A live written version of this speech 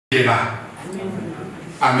Il est là.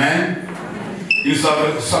 Amen. Il nous a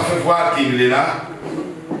fait voir qu'il est là.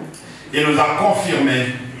 Il nous a confirmé.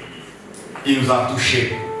 Il nous a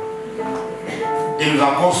touchés. Il nous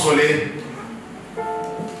a consolés.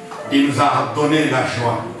 Il nous a donné la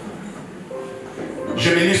joie. Je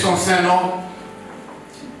bénis son Saint-Nom.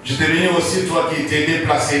 Je te bénis aussi, toi qui t'es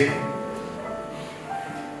déplacé.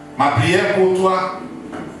 Ma prière pour toi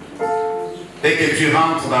est que tu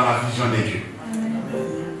rentres dans la vision de Dieu.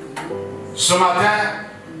 Ce matin,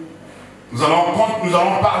 nous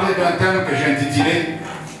allons parler d'un thème que j'ai intitulé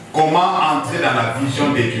 « Comment entrer dans la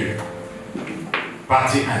vision de Dieu ?»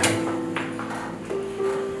 Partie 1.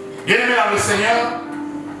 Bien-aimés dans le Seigneur,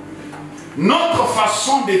 notre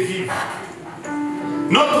façon de vivre,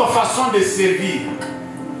 notre façon de servir,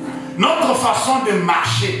 notre façon de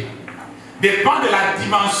marcher dépend de la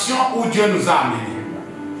dimension où Dieu nous a amenés.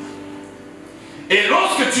 Et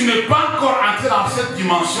lorsque tu n'es pas encore entré dans cette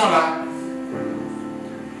dimension-là,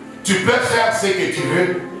 tu peux faire ce que tu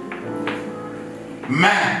veux. Mais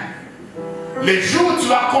le jour où tu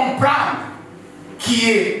vas comprendre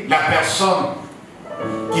qui est la personne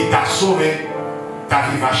qui t'a sauvé, ta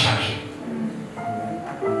vie va changer.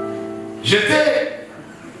 J'étais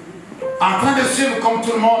en train de suivre comme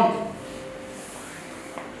tout le monde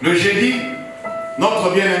le jeudi,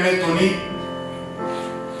 notre bien-aimé Tony,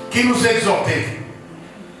 qui nous exhortait.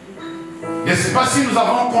 Je ne sais pas si nous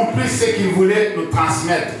avons compris ce qu'il voulait nous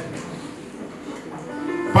transmettre.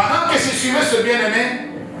 Pendant que je suivais ce bien-aimé,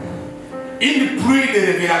 une pluie de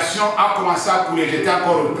révélations a commencé à couler. J'étais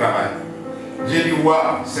encore au travail. J'ai dit,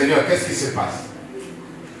 waouh, Seigneur, qu'est-ce qui se passe?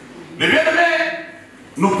 Le bien-aimé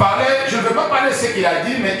nous parlait, je ne veux pas parler de ce qu'il a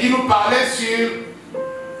dit, mais il nous parlait sur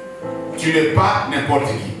tu n'es pas n'importe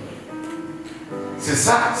qui. C'est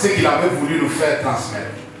ça ce qu'il avait voulu nous faire transmettre.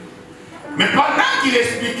 Mais pendant qu'il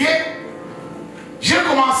expliquait, j'ai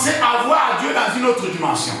commencé à voir Dieu dans une autre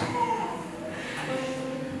dimension.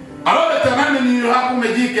 Alors l'Éternel me murmura pour me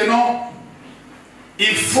dire que non,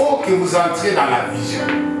 il faut que vous entriez dans la vision.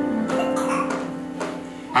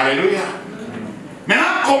 Alléluia.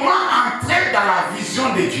 Maintenant, comment entrer dans la vision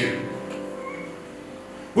de Dieu?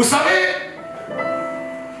 Vous savez,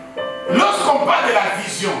 lorsqu'on parle de la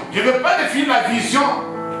vision, je ne veux pas définir la vision,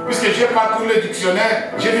 puisque j'ai parcouru le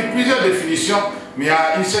dictionnaire, j'ai vu plusieurs définitions, mais il y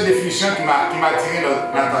a une seule définition qui m'a attiré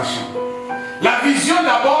l'attention. La vision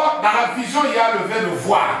d'abord, dans la vision, il y a le verbe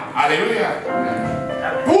voir. Alléluia.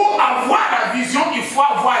 Pour avoir la vision, il faut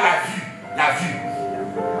avoir la vue. La vue.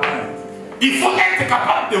 Il faut être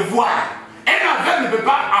capable de voir. Un aveugle ne peut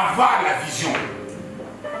pas avoir la vision.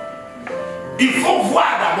 Il faut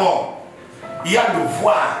voir d'abord. Il y a le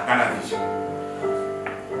voir dans la vision.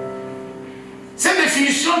 Cette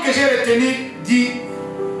définition que j'ai retenue dit,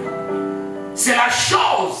 c'est la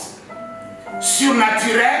chose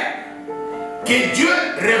surnaturelle que Dieu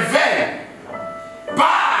révèle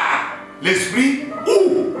par l'esprit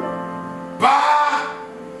ou par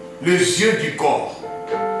les yeux du corps.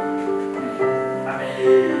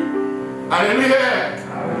 Amen. Alléluia.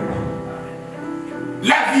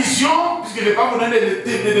 La vision, puisque je ne vais pas vous donner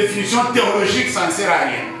des définitions théologiques, ça ne sert à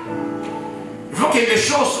rien. Il faut que les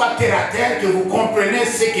choses soient terre à terre, que vous compreniez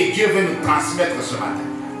ce que Dieu veut nous transmettre ce matin.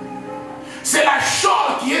 C'est la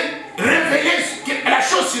chose qui est révélée, la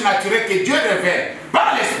chose surnaturelle que Dieu révèle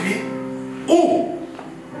par l'esprit ou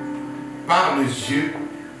par les yeux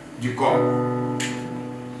du corps.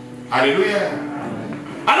 Alléluia.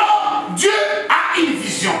 Alors, Dieu a une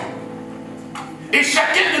vision. Et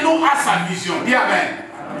chacun de nous a sa vision. Dis amen.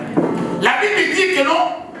 La Bible dit que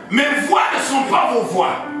non, mes voix ne sont pas vos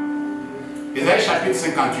voix. Ésaïe chapitre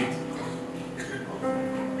 58.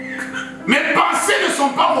 Mes pensées ne sont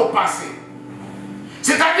pas vos pensées.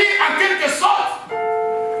 C'est-à-dire, en quelque sorte,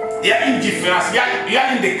 il y a une différence, il y a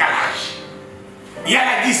un décalage. Il y a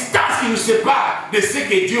la distance qui nous sépare de ce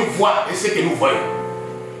que Dieu voit et ce que nous voyons.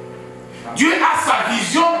 Dieu a sa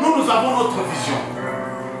vision, nous avons notre vision.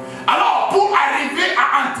 Alors, pour arriver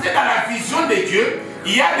à entrer dans la vision de Dieu,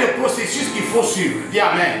 il y a des processus qu'il faut suivre. Dis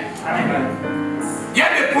amen. Amen. Il y a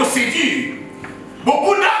des procédures.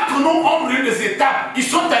 Beaucoup d'entre nous ont eu des étapes. Ils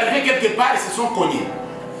sont arrivés quelque part et se sont cognés.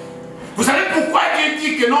 Vous savez pourquoi Dieu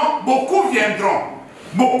dit que non? Beaucoup viendront.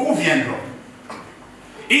 Beaucoup viendront.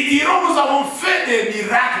 Ils diront, nous avons fait des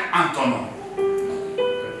miracles en ton nom.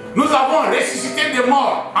 Nous avons ressuscité des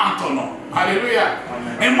morts en ton nom. Alléluia.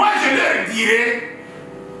 Et moi, je leur dirai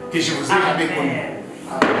que je ne vous ai jamais connu.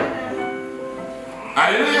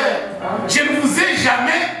 Alléluia. Je ne vous ai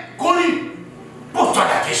jamais connu. Pose-toi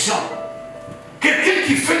la question. Quelqu'un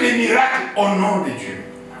qui fait des miracles au nom de Dieu.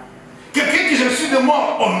 Quelqu'un qui ressuscite des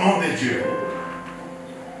morts au nom de Dieu.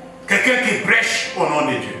 Quelqu'un qui prêche au nom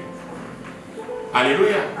de Dieu.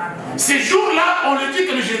 Alléluia. Ces jours-là, on le dit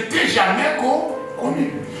que je ne t'ai jamais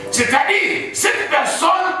connu. C'est-à-dire, cette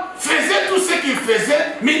personne faisait tout ce qu'il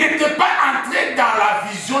faisait, mais n'était pas entré dans la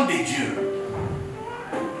vision de Dieu.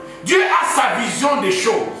 Dieu a sa vision des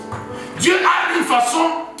choses. Dieu a une façon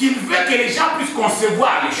qu'il veut que les gens puissent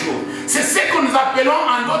concevoir les choses. C'est ce que nous appelons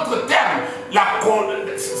en d'autres termes la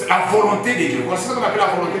volonté de Dieu. C'est ce qu'on appelle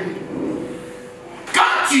la volonté de Dieu.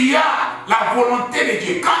 Quand tu as la volonté de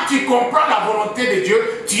Dieu, quand tu comprends la volonté de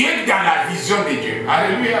Dieu, tu es dans la vision de Dieu.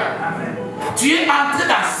 Alléluia. Amen. Tu es entré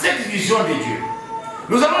dans cette vision de Dieu.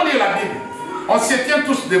 Nous allons lire la Bible. On se tient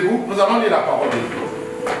tous debout. Nous allons lire la parole de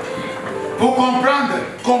Dieu. Pour comprendre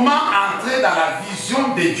comment entrer dans la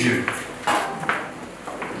vision de Dieu.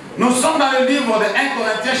 Nous sommes dans le livre de 1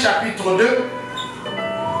 Corinthiens chapitre 2,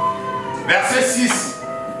 versets 6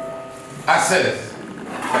 à 16.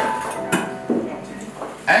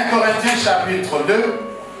 1 Corinthiens chapitre 2,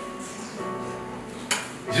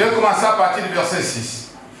 je vais commencer à partir du verset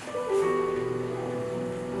 6.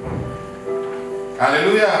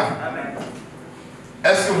 Alléluia. Amen.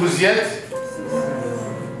 Est-ce que vous y êtes?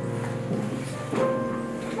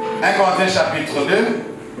 1 Corinthiens chapitre 2.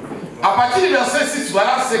 À partir du verset 6,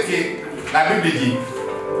 voilà ce que la Bible dit.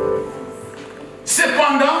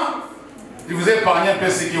 Cependant, je vous ai épargné un peu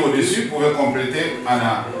ce qui est au-dessus, vous pouvez compléter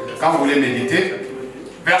quand vous voulez méditer.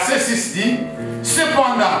 Verset 6 dit,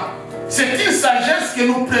 cependant, c'est une sagesse que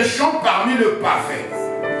nous prêchons parmi le parfait.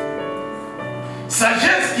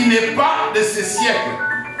 Sagesse qui n'est pas de ce siècle,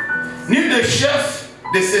 ni de chefs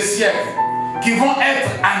de ce siècle, qui vont être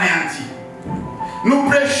anéantis. Nous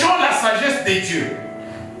prêchons la sagesse de Dieu,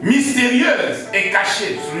 mystérieuse et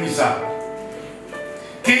cachée, souligne ça,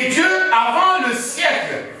 que Dieu, avant le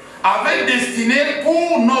siècle, avait destinée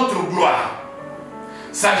pour notre gloire.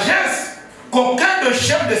 Sagesse qu'aucun de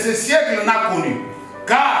chefs de ce siècle n'a connue.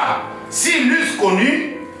 Car s'ils l'eussent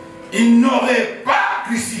connu, ils n'auraient pas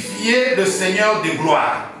crucifié le Seigneur de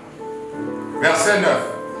gloire. Verset 9.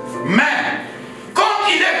 Mais, comme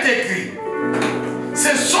il est écrit,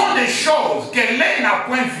 ce sont des choses que l'œil n'a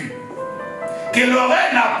point vues, que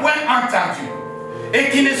l'oreille n'a point entendues, et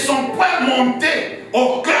qui ne sont point montées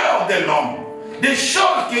au cœur de l'homme. Des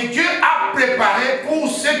choses que Dieu a préparées pour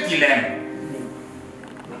ceux qu'il aime.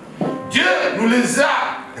 Dieu nous les a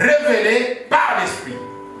révélées par l'Esprit.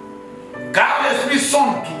 Car l'Esprit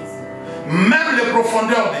sonde tout, même les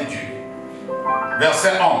profondeurs de Dieu.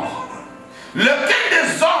 Verset 11. Lequel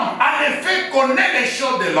des hommes en effet connaît les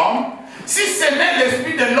choses de l'homme, si ce n'est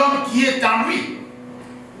l'Esprit de l'homme qui est en lui?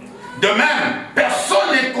 De même,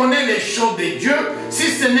 personne ne connaît les choses de Dieu,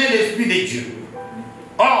 si ce n'est l'Esprit de Dieu.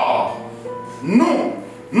 Or, nous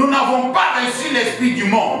n'avons pas reçu l'Esprit du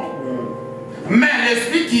monde, mais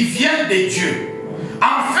l'Esprit qui vient de Dieu,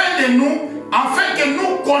 afin que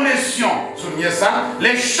nous connaissions, soulignez ça,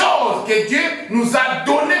 les choses que Dieu nous a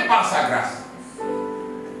données par sa grâce.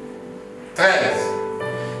 13.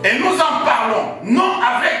 Et nous en parlons, non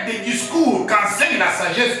avec des discours qu'enseigne la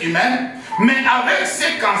sagesse humaine, mais avec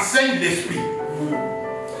ce qu'enseigne l'Esprit,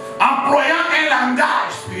 employant un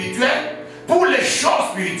langage spirituel pour les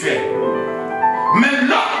choses spirituelles. Mais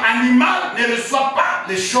l'homme animal ne reçoit pas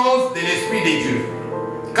les choses de l'Esprit de Dieu,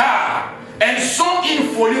 car elles sont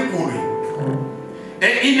une folie pour lui.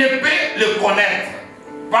 Et il ne peut le connaître,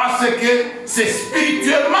 parce que c'est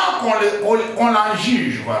spirituellement qu'on l'en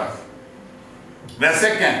juge. Voilà.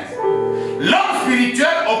 Verset 15. L'homme spirituel,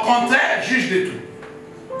 au contraire, juge de tout.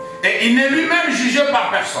 Et il n'est lui-même jugé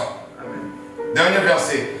par personne. Dernier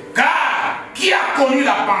verset. Car qui a connu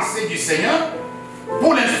la pensée du Seigneur?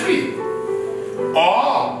 Pour l'Esprit.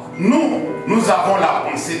 Or, nous avons la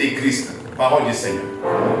pensée de Christ. Parole du Seigneur.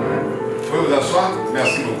 Vous pouvez vous asseoir?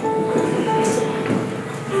 Merci beaucoup.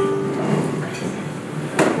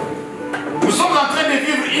 Nous sommes en train de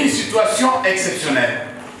vivre une situation exceptionnelle.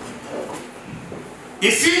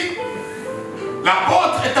 Ici,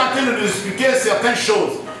 l'apôtre est en train de nous expliquer certaines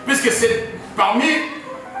choses, puisque c'est parmi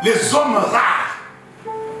les hommes rares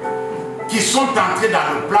qui sont entrés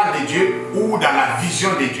dans le plan de Dieu ou dans la vision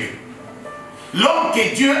de Dieu. L'homme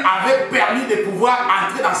que Dieu avait permis de pouvoir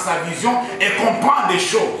entrer dans sa vision et comprendre des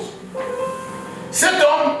choses. Cet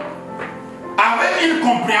homme avait une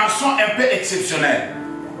compréhension un peu exceptionnelle.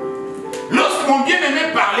 Lorsque mon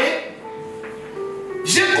bien-aimé parlait,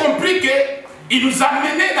 j'ai compris qu'il nous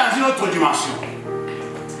amenait dans une autre dimension.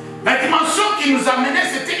 La dimension qu'il nous amenait,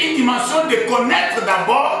 c'était une dimension de connaître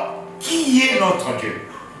d'abord qui est notre Dieu.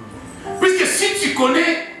 Puisque si tu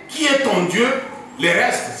connais qui est ton Dieu, le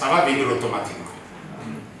reste, ça va venir automatiquement.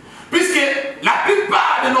 Puisque la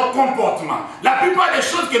plupart de nos comportements, la plupart des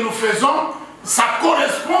choses que nous faisons ça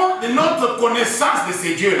correspond de notre connaissance de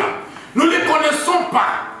ces dieux-là. Nous ne les connaissons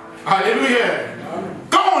pas. Alléluia.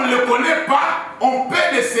 Quand on ne le connaît pas, on peut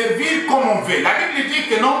les servir comme on veut. La Bible dit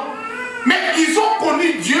que non. Mais ils ont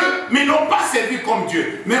connu Dieu, mais ils n'ont pas servi comme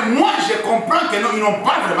Dieu. Mais moi, je comprends que non, ils n'ont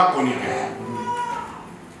pas vraiment connu Dieu.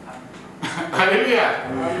 Alléluia.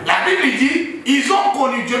 La Bible dit, ils ont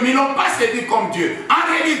connu Dieu, mais ils n'ont pas servi comme Dieu.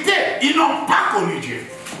 En réalité, ils n'ont pas connu Dieu.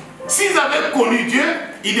 S'ils avaient connu Dieu,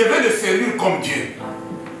 ils devaient le servir comme Dieu.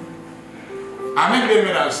 Amen,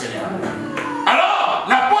 bien dans le Seigneur. Alors,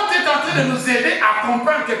 l'apôtre est en train de nous aider à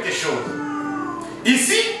comprendre quelque chose.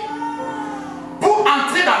 Ici, pour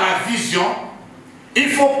entrer dans la vision, il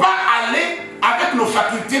ne faut pas aller avec nos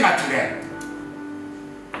facultés naturelles.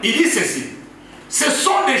 Il dit ceci. Ce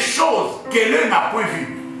sont des choses que l'œil n'a point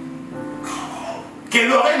vues, que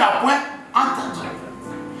l'oreille n'a point entendues.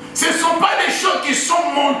 Ce ne sont pas des choses qui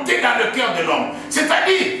sont montées dans le cœur de l'homme.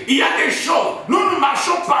 C'est-à-dire, il y a des choses. Nous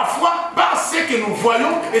marchons parfois par ce que nous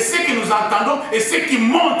voyons et ce que nous entendons et ce qui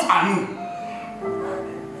monte à nous.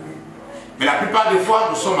 Mais la plupart des fois,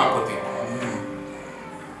 nous sommes à côté.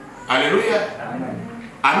 Alléluia.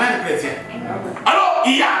 Amen, chrétien. Alors,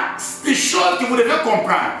 il y a des choses que vous devez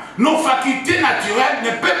comprendre. Nos facultés naturelles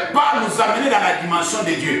ne peuvent pas nous amener dans la dimension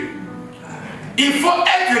de Dieu. Il faut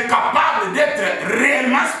être capable d'être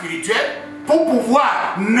réellement spirituel pour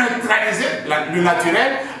pouvoir neutraliser le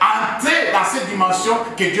naturel, entrer dans cette dimension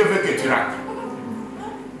que Dieu veut que tu rentres.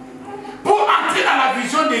 Pour entrer dans la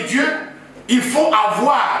vision de Dieu, il faut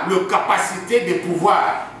avoir la capacité de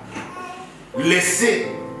pouvoir laisser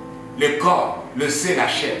le corps, laisser la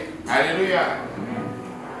chair. Alléluia.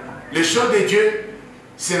 Les choses de Dieu,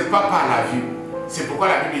 ce n'est pas par la vue. C'est pourquoi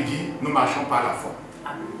la Bible dit, nous marchons par la foi.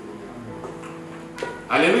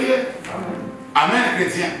 Alléluia. Amen,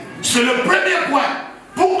 chrétien. C'est le premier point.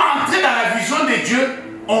 Pour entrer dans la vision de Dieu,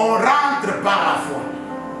 on rentre par la foi.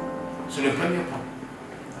 C'est le premier point.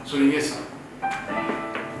 Soulignez ça.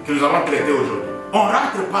 Que nous avons traité aujourd'hui. On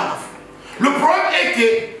rentre par la foi. Le problème est que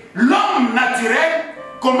l'homme naturel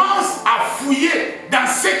commence à fouiller dans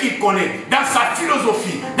ce qu'il connaît, dans sa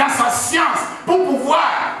philosophie, dans sa science, pour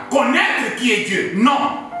pouvoir connaître qui est Dieu.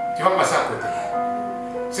 Non, tu vas passer à côté.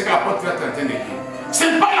 C'est que l'apôtre est en train de dire. Ce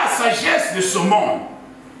n'est pas la sagesse de ce monde.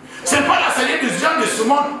 Ce n'est pas la sagesse des gens de ce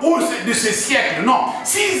monde ou de ce siècle. Non.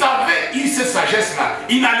 S'ils avaient eu cette sagesse-là,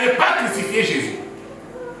 ils n'allaient pas crucifier Jésus.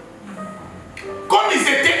 Comme ils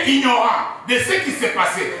étaient ignorants de ce qui s'est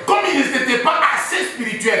passé, comme ils n'étaient pas assez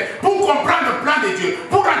spirituels pour comprendre le plan de Dieu,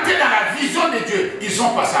 pour entrer dans la vision de Dieu, ils ont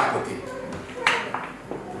passé à côté.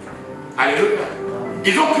 Alléluia.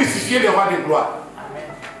 Ils ont crucifié le roi de gloire.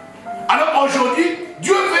 Alors aujourd'hui,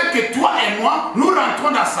 Dieu veut que toi et moi, nous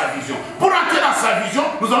rentrons dans sa vision. Pour entrer dans sa vision,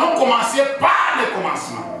 nous allons commencer par le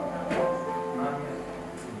commencement.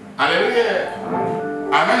 Alléluia.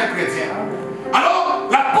 Amen, chrétien. Alors,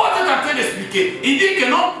 l'apôtre est en train d'expliquer. Il dit que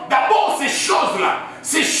non, d'abord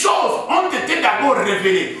ces choses ont été d'abord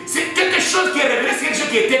révélées. C'est quelque chose qui est révélé, c'est quelque chose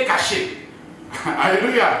qui était caché.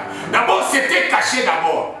 Alléluia. D'abord, c'était caché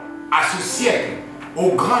d'abord. À ce siècle,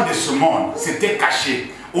 aux grands de ce monde, c'était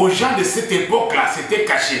caché. Aux gens de cette époque-là, c'était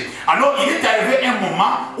caché. Alors, il est arrivé un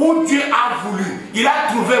moment où Dieu a voulu, il a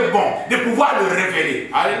trouvé bon de pouvoir le révéler.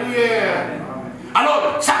 Alléluia.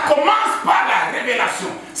 Alors, ça commence par la révélation.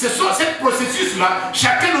 C'est ce processus-là,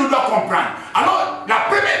 chacun nous doit comprendre. Alors, la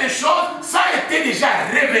première des choses, ça a été déjà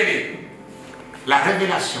révélé. La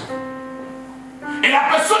révélation. Et la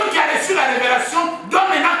personne qui a reçu la révélation doit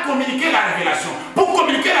maintenant communiquer la révélation. Pour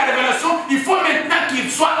communiquer la révélation, il faut maintenant qu'il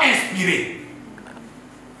soit inspiré.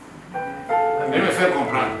 Je vais me faire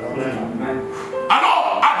comprendre.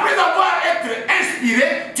 Alors, après avoir été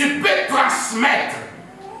inspiré, tu peux transmettre.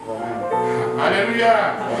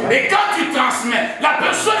 Alléluia. Et quand tu transmets, la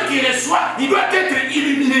personne qui reçoit, il doit être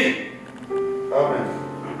illuminé. Amen.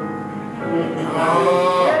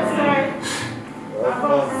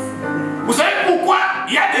 Vous savez pourquoi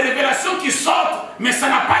il y a des révélations qui sortent, mais ça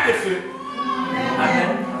n'a pas de feu?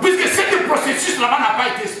 Puisque ce processus là-bas n'a pas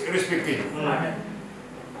été respecté. Amen.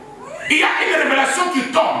 Il y a une révélation qui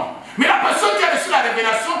tombe. Mais la personne qui a reçu la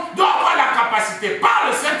révélation doit avoir la capacité, par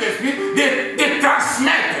le Saint-Esprit, de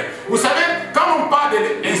transmettre. Vous savez, quand on parle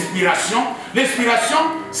de l'inspiration, l'inspiration,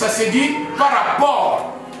 ça se dit par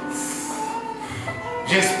rapport.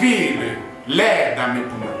 J'inspire l'air dans mes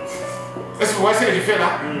poumons. Est-ce que vous voyez ce que je fais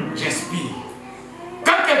là? J'inspire.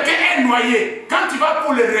 Quand quelqu'un est noyé, quand tu vas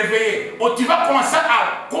pour le réveiller, ou tu vas commencer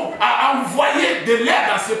à envoyer de l'air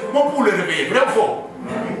dans ses poumons pour le réveiller. Vrai ou faux?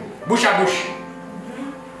 Bouche à bouche.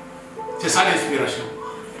 C'est ça l'inspiration.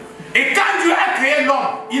 Et quand Dieu a créé l'homme,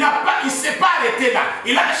 il ne s'est pas arrêté là.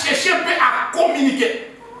 Il a cherché un peu à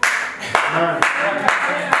communiquer.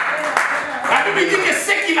 La Bible dit que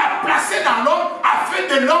ce qu'il a placé dans l'homme a fait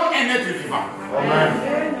de l'homme un être vivant. Amen.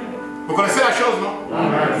 Vous connaissez la chose, non?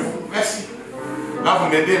 Amen. Merci. Là, vous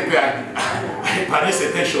m'aidez un peu à épargner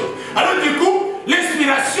certaines choses. Alors du coup,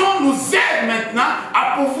 l'inspiration nous aide maintenant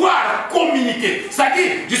à pouvoir communiquer.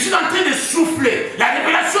 C'est-à-dire, je suis en train de souffler. La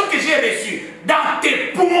révélation que j'ai reçue dans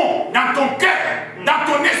tes poumons, dans ton cœur, dans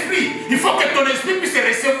ton esprit, il faut que ton esprit puisse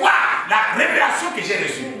recevoir la révélation que j'ai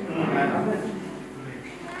reçue.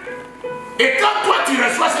 Et quand toi tu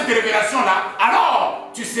reçois cette révélation-là, alors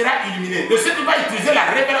tu seras illuminé. Le Seigneur va utiliser la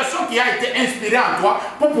révélation qui a été inspirée en toi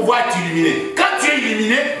pour pouvoir t'illuminer. Quand tu es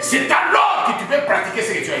illuminé, c'est alors que tu peux pratiquer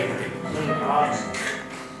ce que tu as écouté.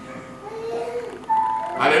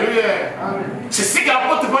 Alléluia. C'est ce que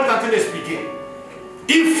l'apôtre Paul est en train d'expliquer.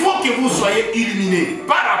 Il faut que vous soyez illuminés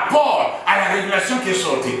par rapport à la révélation qui est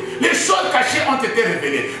sortie. Les choses cachées ont été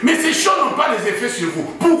révélées. Mais ces choses n'ont pas des effets sur vous.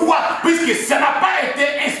 Pourquoi? Puisque ça n'a pas été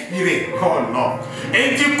inspiré. Oh non.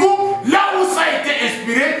 Et du coup, là où ça a été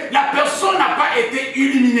inspiré, la personne n'a pas été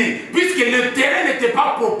illuminée. Puisque le terrain n'était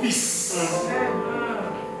pas propice.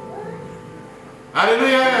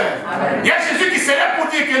 Alléluia. Il y a Jésus qui s'élève pour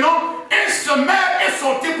dire que non, un semeur est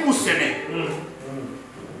sorti pour semer.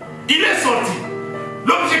 Il est sorti.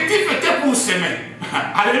 L'objectif était pour semer.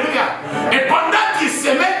 Alléluia. Et pendant qu'il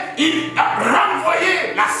semait, il a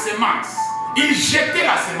renvoyé la semence. Il jetait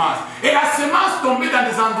la semence. Et la semence tombait dans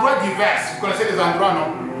des endroits divers. Vous connaissez les endroits,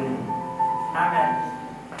 non?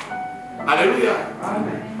 Amen. Alléluia.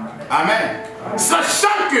 Amen. Amen.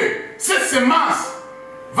 Sachant que cette semence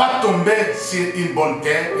va tomber sur une bonne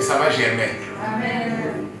terre et ça va germer.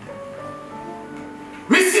 Amen.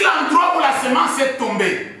 Mais si l'endroit où la semence est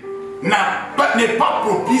tombée n'est pas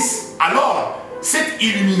propice, alors cette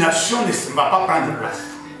illumination ne va pas prendre place.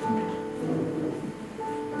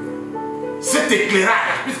 Cet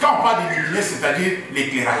éclairage, puisqu'on parle d'illuminer, c'est-à-dire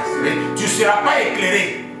l'éclairage, tu ne seras pas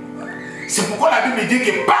éclairé. C'est pourquoi la Bible dit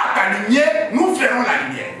que par ta lumière, nous ferons la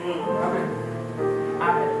lumière.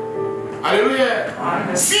 Amen. Alléluia.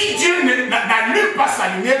 Amen. Si Dieu n'allume pas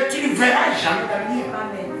sa lumière, tu ne verras jamais la lumière.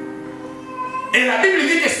 Amen. Et la Bible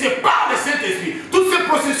dit que c'est par le Saint-Esprit. Tous ces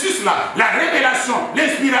processus-là, la révélation,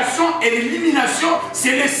 l'inspiration et l'élimination,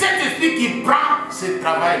 c'est le Saint-Esprit qui prend ce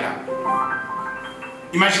travail-là.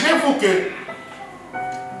 Imaginez-vous que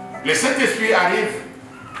le Saint-Esprit arrive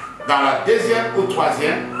dans la deuxième ou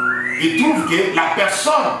troisième, il trouve que la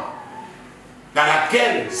personne dans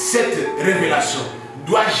laquelle cette révélation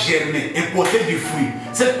doit germer et porter du fruit,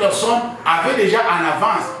 cette personne avait déjà en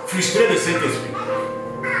avance frustré le Saint-Esprit.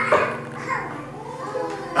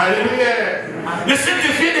 Alléluia. Le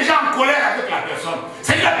Saint-Esprit est déjà en colère avec la personne.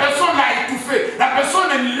 C'est-à-dire la personne l'a étouffé. La personne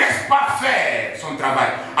ne laisse pas faire son travail.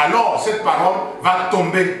 Alors cette parole va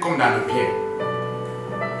tomber comme dans le pied.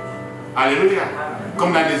 Alléluia.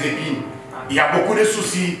 Comme dans des épines. Il y a beaucoup de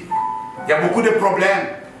soucis. Il y a beaucoup de problèmes.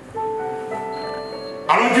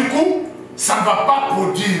 Alors du coup, ça ne va pas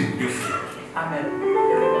produire de fruits. Amen.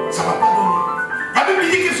 Ça ne va pas donner. La Bible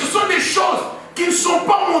dit que ce sont des choses qui ne sont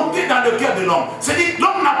pas montées dans le cœur de l'homme. C'est-à-dire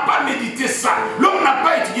l'homme n'a pas médité ça. L'homme n'a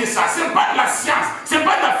pas étudié ça. Ce n'est pas de la science. Ce n'est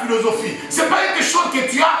pas de la philosophie. Ce n'est pas quelque chose que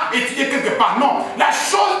tu as étudié quelque part. Non. La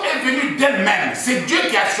chose est venue d'elle-même. C'est Dieu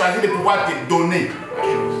qui a choisi de pouvoir te donner la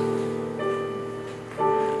chose.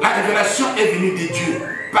 La révélation est venue de Dieu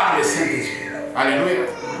par le Saint-Esprit. Alléluia.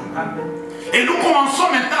 Amen. Et nous commençons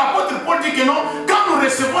maintenant, l'apôtre Paul dit que non, quand nous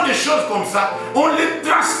recevons des choses comme ça, on ne les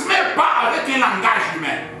transmet pas avec un langage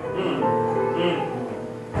humain.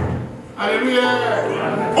 Alléluia.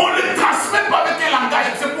 On ne les transmet pas avec un langage.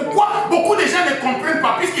 C'est pourquoi beaucoup de gens ne comprennent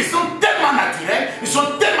pas, puisqu'ils sont tellement naturels, ils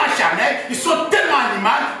sont tellement charnels, ils sont tellement animaux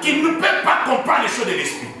qu'ils ne peuvent pas comprendre les choses de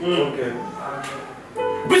l'esprit.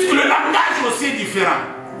 Puisque le langage aussi est différent.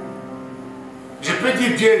 Je peux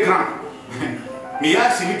dire Dieu est grand. Mais il y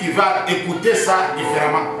a celui qui va écouter ça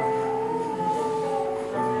différemment.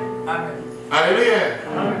 Amen. Alléluia.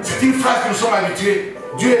 C'est une phrase que nous sommes habitués.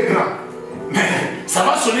 Dieu est grand. Mais ça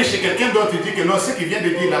va sonner chez quelqu'un d'autre et dire que non, ce qu'il vient de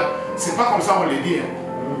dire là, c'est pas comme ça on le dit.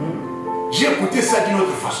 J'ai écouté ça d'une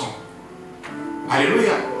autre façon.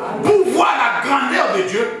 Alléluia. Pour voir la grandeur de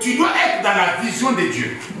Dieu, tu dois être dans la vision de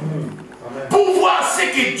Dieu. Pour voir ce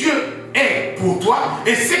que Dieu est pour toi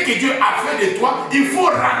et ce que Dieu a fait de toi, il faut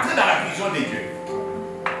rentrer dans la vision de Dieu.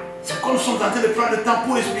 C'est comme nous sommes en train de prendre le temps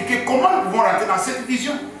pour expliquer comment nous pouvons rentrer dans cette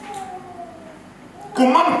vision.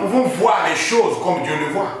 Comment nous pouvons voir les choses comme Dieu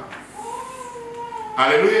le voit.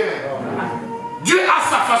 Alléluia. Dieu a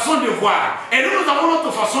sa façon de voir. Et nous avons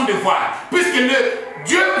notre façon de voir. Puisque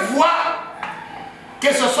Dieu voit,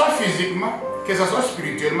 que ce soit physiquement, que ce soit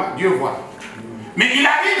spirituellement, Dieu voit. Mais il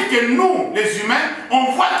arrive que nous, les humains,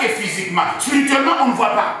 on voit que physiquement, spirituellement, on ne voit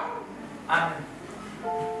pas. Amen.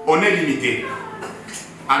 On est limité.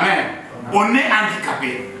 Amen. On est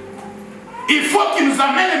handicapé. Il faut qu'il nous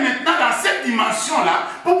amène maintenant dans cette dimension-là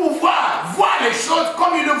pour pouvoir voir les choses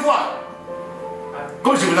comme il le voit.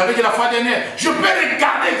 Comme je vous avais dit la fois dernière, je peux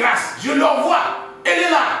regarder grâce, je le vois, elle est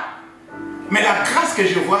là. Mais la grâce que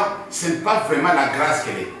je vois, ce n'est pas vraiment la grâce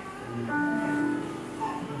qu'elle est.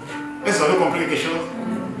 Est-ce que vous avez compris quelque chose?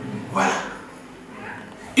 Voilà.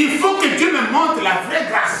 Il faut que Dieu me montre la vraie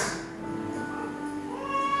grâce.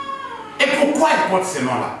 Et pourquoi il porte ce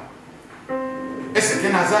nom-là? Et c'est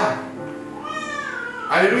un hasard.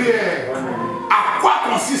 Alléluia. À quoi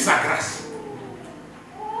consiste sa grâce?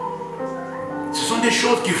 Ce sont des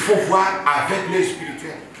choses qu'il faut voir avec l'œil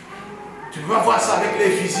spirituel. Tu ne peux pas voir ça avec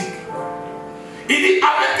l'œil physique. Il dit,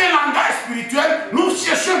 avec un langage spirituel, nous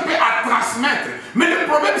cherchons un peu à transmettre. Mais le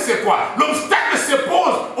problème, c'est quoi? L'obstacle se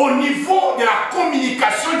pose au niveau de la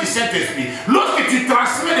communication du Saint-Esprit. Lorsque tu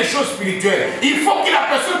transmets des choses spirituelles, il faut que la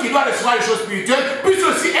personne qui doit recevoir les choses spirituelles puisse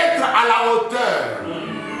aussi être à la hauteur.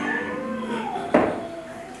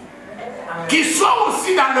 Qu'il soit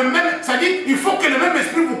aussi dans le même... C'est-à-dire, il faut que le même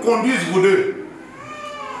esprit vous conduise, vous deux.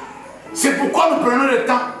 C'est pourquoi nous prenons le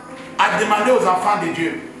temps à demander aux enfants de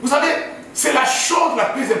Dieu. Vous savez, c'est la chose la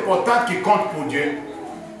plus importante qui compte pour Dieu.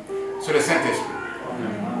 C'est le Saint-Esprit.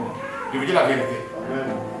 Je vous dis la vérité.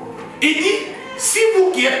 Il dit, si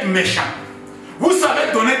vous qui êtes méchants, vous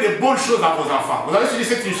savez donner de bonnes choses à vos enfants. Vous avez suivi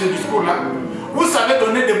ce discours-là? Vous savez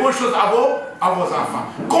donner de bonnes choses à vos enfants.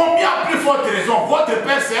 Combien plus forte raison votre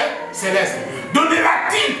Père Céleste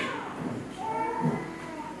donnera-t-il?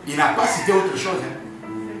 Il n'a pas cité autre chose. Hein?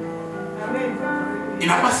 Il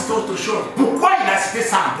n'a pas cité autre chose. Pourquoi il a cité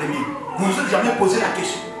ça en premier? Vous ne vous êtes jamais posé la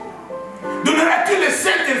question. Donnera-t-il le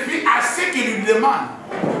Saint-Esprit à ceux qui lui demandent?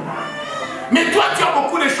 Mais toi, tu as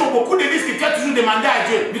beaucoup de choses, beaucoup de risques que tu as toujours demandé à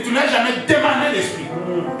Dieu, mais tu n'as jamais demandé l'Esprit.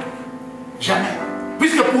 Jamais.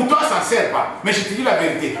 Puisque pour toi, ça ne sert pas. Mais je te dis la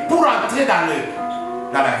vérité. Pour entrer dans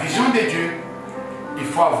la vision de Dieu, il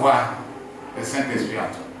faut avoir le Saint-Esprit en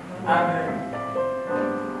toi. Amen.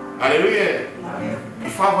 Alléluia. Amen.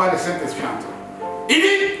 Il faut avoir le Saint-Esprit en toi. Il dit,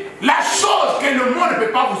 la chose que le monde ne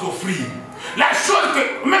peut pas vous offrir, la chose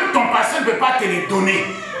que même ton pasteur ne peut pas te les donner,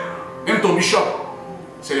 même ton bishop,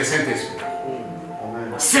 c'est le Saint-Esprit.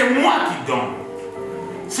 C'est moi qui donne.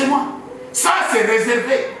 C'est moi. Ça, c'est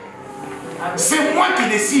réservé. C'est moi qui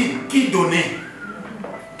décide qui donner.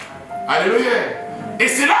 Alléluia. Et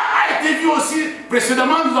cela a été vu aussi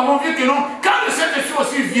précédemment. Nous avons vu que non, quand le Saint-Esprit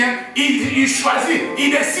aussi vient, il choisit,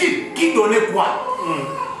 il décide qui donnait quoi.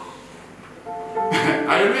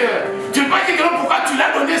 Alléluia. Tu ne peux pas dire que non, pourquoi tu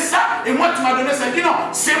l'as donné ça et moi tu m'as donné ça. Il dit non,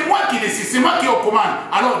 c'est moi qui décide, c'est moi qui au commande.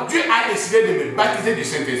 Alors Dieu a décidé de me baptiser du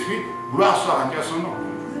Saint-Esprit. Gloire soit rendue à son nom.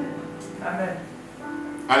 Amen.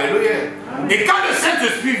 Alléluia. Amen. Et quand le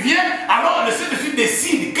Saint-Esprit vient, alors le Saint-Esprit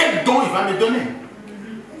décide quel don il va me donner.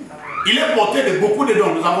 Il est porté de beaucoup de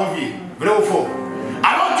dons, nous avons vu. Vrai ou faux?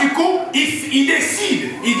 Alors du coup, il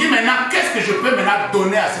décide. Il dit maintenant, qu'est-ce que je peux maintenant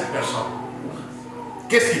donner à cette personne?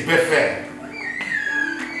 Qu'est-ce qu'il peut faire?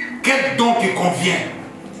 Quel don qui convient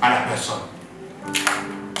à la personne?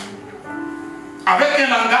 Avec un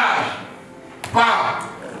langage, pas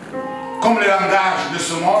comme le langage de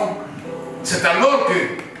ce monde, c'est alors que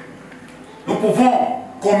nous pouvons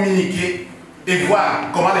communiquer et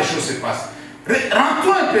voir comment les choses se passent.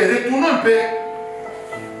 Rentrons un peu, retournons un peu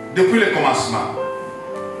depuis le commencement.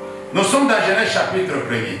 Nous sommes dans Genèse chapitre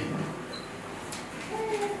 1er.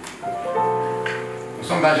 Nous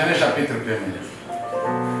sommes dans Genèse chapitre 1er.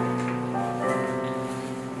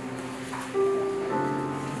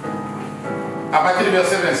 À partir du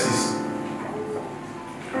verset 26.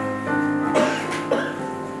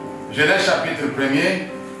 Genèse chapitre 1er,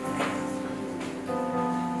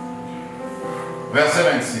 verset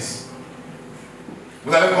 26.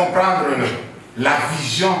 Vous allez comprendre la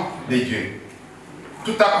vision de Dieu.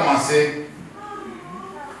 Tout a commencé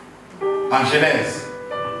en Genèse.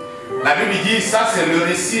 La Bible dit, ça c'est le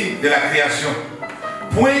récit de la création.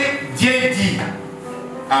 Puis Dieu dit,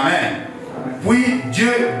 Amen. Puis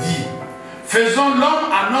Dieu dit, faisons l'homme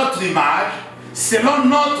à notre image, selon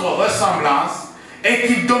notre ressemblance, et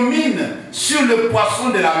qui domine sur le poisson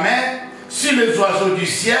de la mer, sur les oiseaux du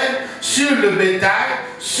ciel, sur le bétail,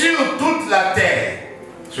 sur toute la terre.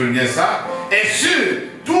 Soulignez ça. Et sur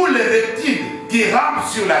tous les reptiles qui rampent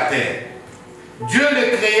sur la terre. Dieu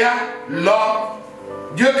le créa, l'homme.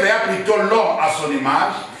 Dieu créa plutôt l'homme à son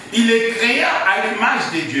image. Il les créa à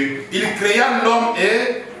l'image de Dieu. Il créa l'homme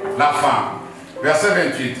et la femme. Verset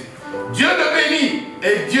 28. Dieu le bénit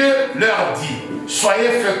Et Dieu leur dit, soyez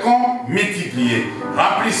féconds, multipliez,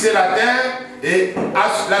 remplissez la terre et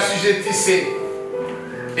l'assujettissez,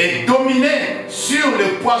 et dominez sur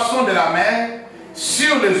les poissons de la mer,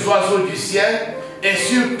 sur les oiseaux du ciel et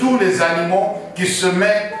sur tous les animaux qui se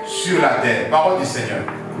mettent sur la terre. Parole du Seigneur.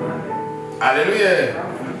 Alléluia.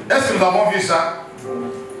 Est-ce que nous avons vu ça?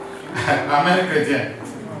 Amen, chrétien.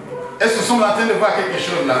 Est-ce que nous sommes en train de voir quelque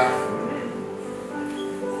chose là?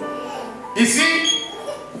 Ici,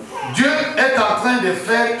 Dieu est en train de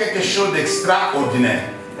faire quelque chose d'extraordinaire.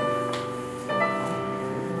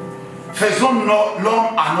 Faisons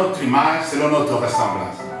l'homme à notre image, selon notre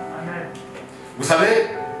ressemblance. Vous savez,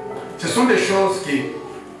 ce sont des choses qui,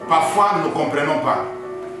 parfois, nous ne comprenons pas.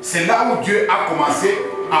 C'est là où Dieu a commencé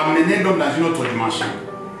à mener l'homme dans une autre dimension.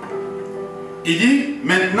 Il dit,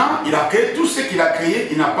 maintenant, il a créé tout ce qu'il a créé,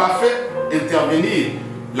 il n'a pas fait intervenir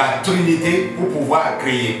la Trinité pour pouvoir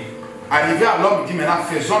créer. Arrivé à l'homme, il dit maintenant,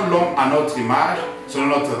 faisons l'homme à notre image, selon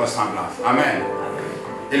notre ressemblance. Amen.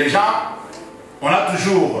 Et les gens, on a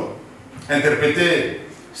toujours interprété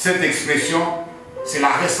cette expression, c'est la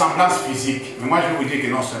ressemblance physique. Mais moi, je vais vous dire que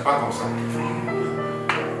non, ce n'est pas comme ça.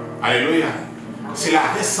 Alléluia. C'est la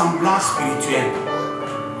ressemblance spirituelle.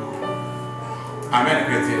 Amen,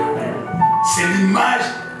 chrétien. C'est l'image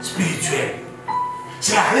spirituelle.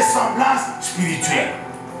 C'est la ressemblance spirituelle.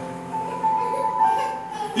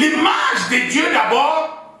 L'image de Dieu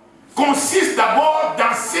d'abord consiste d'abord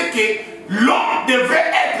dans ce que l'homme devrait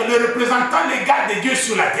être le représentant légal de Dieu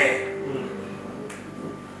sur la terre.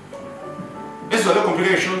 Est-ce que vous avez compris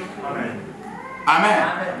quelque chose? Amen. Amen.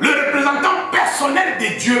 Le représentant personnel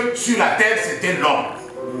de Dieu sur la terre, c'était l'homme.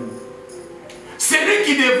 C'est lui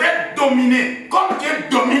qui devrait dominer. Comme Dieu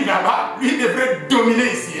domine là-bas, lui devrait dominer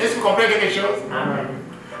ici. Est-ce que vous comprenez quelque chose? Amen.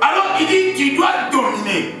 Alors il dit, tu dois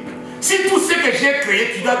dominer. Si tout ce que j'ai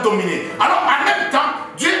créé, tu dois dominer. Alors en même temps,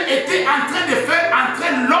 Dieu était en train de faire entrer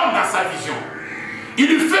l'homme dans sa vision. Il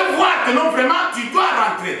lui fait voir que non, vraiment, tu dois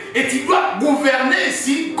rentrer. Et tu dois gouverner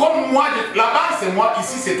ici, comme moi, là-bas c'est moi,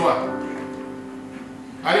 ici c'est toi.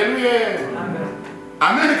 Alléluia.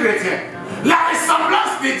 Amen, Amen chrétien. La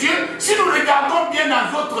ressemblance de Dieu, si nous regardons bien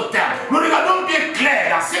dans d'autres termes, nous regardons bien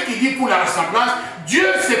clair dans ce qu'il dit pour la ressemblance, Dieu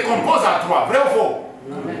se compose à trois. Vrai ou faux?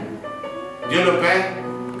 Amen. Dieu le Père,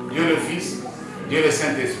 Dieu le Fils, Dieu le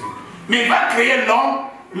Saint-Esprit. Mais il va créer l'homme,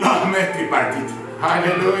 l'homme est tripartite.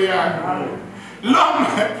 Alléluia. L'homme,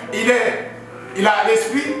 il a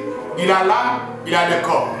l'esprit, il a l'âme, il a le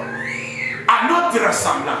corps. À notre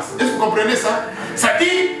ressemblance. Est-ce que vous comprenez ça?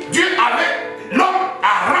 C'est-à-dire, Dieu avait, l'homme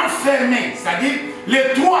a renfermé, c'est-à-dire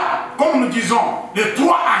les trois, comme nous disons, les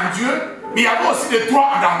trois en Dieu, mais il y avait aussi les trois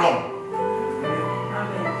dans l'homme.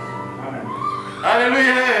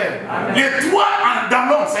 Alléluia. Amen. Les trois dans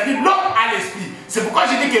l'homme, c'est-à-dire l'homme a l'esprit. C'est pourquoi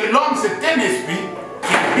je dis que l'homme c'est un esprit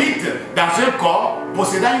qui habite dans un corps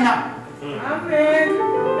possédant une âme. Amen.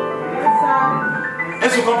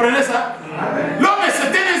 Est-ce que vous comprenez ça? L'homme c'est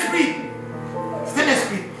un esprit. C'est un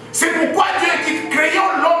esprit. C'est pourquoi Dieu dit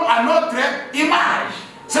créons l'homme à notre image.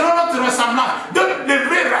 Selon notre ressemblance. Donc il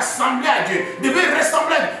devait ressembler à Dieu. Il devait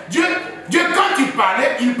ressembler à Dieu. Dieu, quand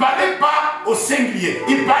il ne parlait pas au singulier,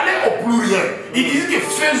 il parlait au pluriel. Il disait que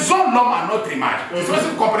faisons l'homme à notre image. Je ne sais pas si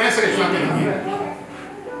vous comprenez ce que je suis en train de dire.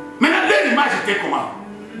 Maintenant, leur image était comment?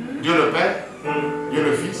 Dieu le Père, Dieu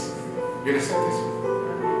le Fils, Dieu le Saint-Esprit.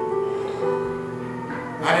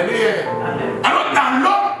 Alléluia. Alors, dans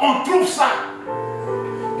l'homme, on trouve ça.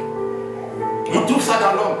 On trouve ça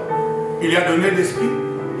dans l'homme. Il lui a donné l'esprit,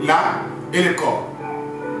 l'âme et le corps.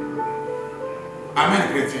 Amen,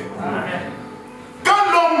 chrétien. Amen.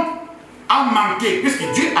 Quand l'homme a manqué, puisque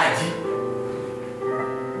Dieu a dit,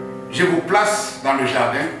 je vous place dans le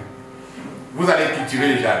jardin, vous allez cultiver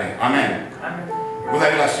le jardin. Amen. Amen. Vous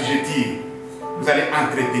allez l'assujettir, vous allez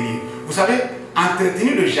entretenir. Vous savez,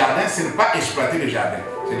 entretenir le jardin, ce n'est pas exploiter le jardin.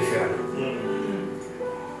 C'est différent.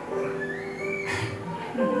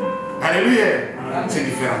 Alléluia. C'est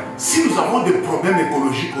différent. Si nous avons des problèmes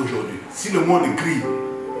écologiques aujourd'hui, si le monde crie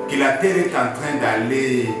que la terre est en train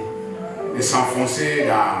d'aller, de s'enfoncer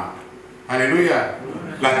dans... Alléluia.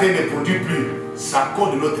 La terre ne produit plus. C'est à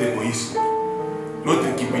cause de notre égoïsme,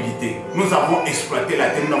 notre cupidité. Nous avons exploité la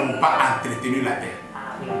terre, nous n'avons pas entretenu la terre.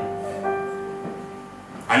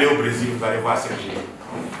 Allez au Brésil, vous allez voir Serge.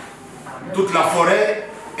 Toute la forêt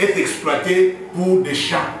est exploitée pour des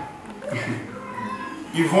champs.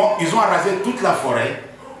 Ils ont arasé toute la forêt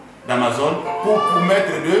d'Amazon pour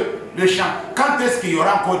mettre de champs. Quand est-ce qu'il y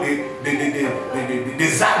aura encore des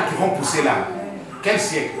arbres qui vont pousser là? Quel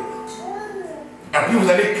siècle? Et puis vous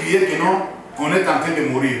allez crier que non, qu'on est en train de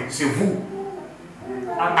mourir. C'est vous.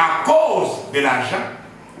 À cause de l'argent,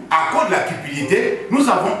 à cause de la cupidité, nous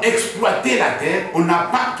avons exploité la terre, on n'a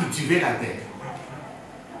pas cultivé la terre.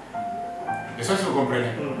 Et ça, si vous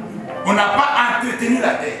comprenez. On n'a pas entretenu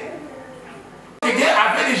la terre. Dieu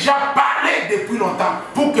avait déjà parlé depuis longtemps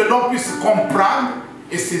pour que l'homme puisse comprendre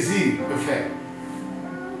et saisir le fait.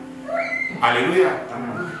 Alléluia.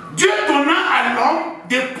 Dieu donnant à l'homme,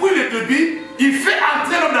 depuis le début, il fait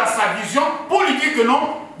entrer l'homme dans sa vision pour lui dire que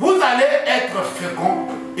non, vous allez être fécond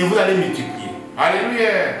et vous allez multiplier. Alléluia.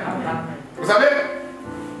 Vous savez,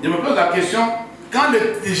 je me pose la question, quand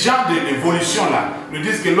les gens de l'évolution là nous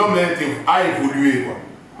disent que l'homme a évolué, quoi.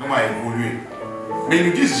 L'homme a évolué. Mais ils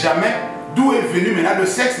ne disent jamais d'où est venu maintenant le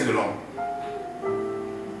sexe de l'homme.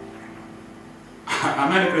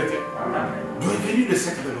 Amen, les chrétiens. D'où est venu le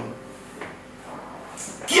sexe de l'homme?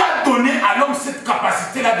 Qui a donné à l'homme cette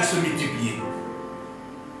capacité-là de se multiplier?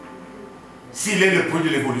 S'il est le produit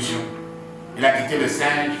de l'évolution. Il a quitté le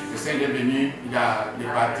singe est venu, il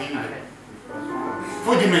est parti. Il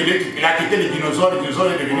faut dire, mais il a quitté les dinosaures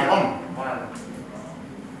est devenu homme.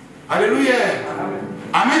 Alléluia.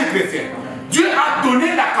 Amen, chrétien. Dieu a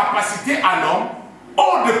donné la capacité à l'homme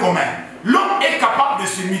hors de commun. L'homme est capable de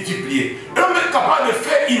se multiplier. L'homme est capable de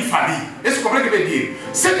faire une famille. Est-ce que vous comprenez ce que je veux dire?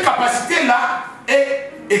 Cette capacité-là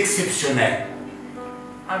est exceptionnelle.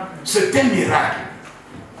 C'est un miracle.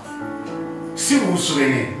 Si vous vous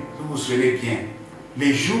souvenez bien,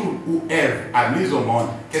 les jours où Ève a mis au monde,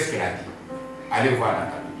 qu'est-ce qu'elle a dit? Allez voir dans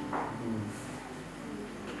ta Bible.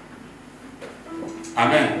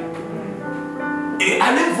 Amen. Et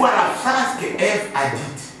allez voir la phrase que Ève a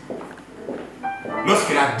dite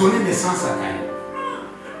lorsqu'elle a donné naissance à Caïn.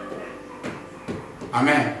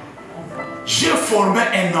 Amen. J'ai formé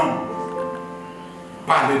un homme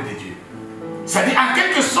par l'œuvre de Dieu. C'est-à-dire, en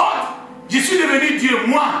quelque sorte, je suis devenu Dieu,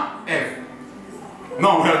 moi, Ève.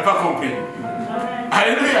 Non, vous n'avez pas compris.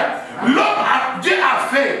 Alléluia. Dieu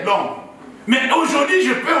a fait l'homme. Mais aujourd'hui,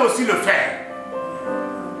 je peux aussi le faire.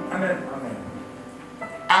 Amen.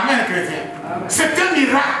 Amen, chrétien. C'est un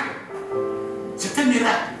miracle. C'est un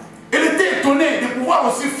miracle. Elle était étonnée de pouvoir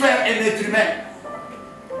aussi faire un être humain.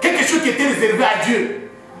 Quelque chose qui était réservé à Dieu.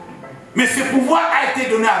 Mais ce pouvoir a été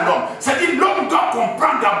donné à l'homme. C'est-à-dire l'homme doit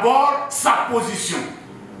comprendre d'abord sa position.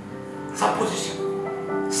 Sa position.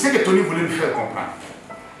 C'est ce que Tony voulait nous faire comprendre.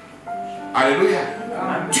 Alléluia.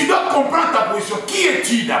 Amen. Tu dois comprendre ta position. Qui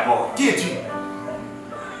es-tu d'abord? Qui es-tu?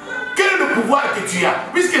 Quel est le pouvoir que tu as?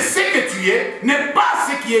 Puisque ce que tu es n'est pas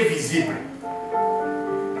ce qui est visible.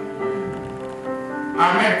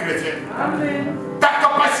 Amen, chrétien. Amen. Ta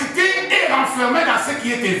capacité est renfermée dans ce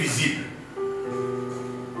qui est invisible.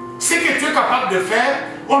 Ce que tu es capable de faire,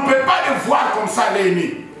 on ne peut pas le voir comme ça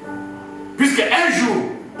l'ennemi. Puisque un jour,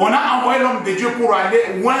 on a envoyé l'homme de Dieu pour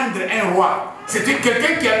aller oindre un roi. C'était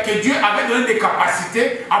quelqu'un que Dieu avait donné des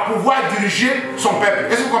capacités à pouvoir diriger son peuple.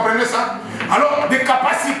 Est-ce que vous comprenez ça? Alors, des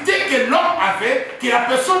capacités que l'homme avait, que la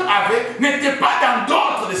personne avait, n'étaient pas dans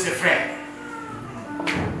d'autres de ses frères.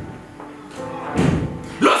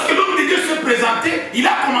 Lorsque l'homme de Dieu se présentait, il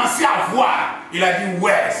a commencé à voir. Il a dit,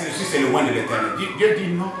 ouais, celui-ci c'est le roi de l'Éternel. Dieu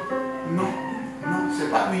dit, non, non, non, c'est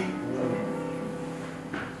pas lui.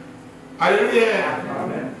 Alléluia.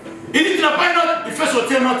 Il dit, tu n'as pas un autre. Il fait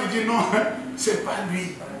sauter un autre. Il dit, non, c'est pas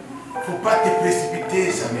lui. Il ne faut pas te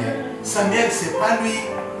précipiter, Samuel. Samuel, c'est pas lui.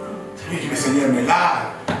 Il dit, mais Seigneur, mais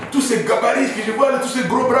là, tous ces gabarits que je vois, là, tous ces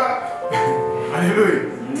gros bras. Alléluia.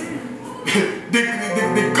 Des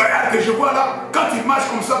gaillards que je vois là, quand ils marchent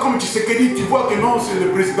comme ça, comme tu sais que dit, tu vois que non, c'est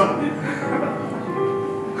le président.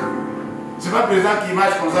 C'est pas le président qui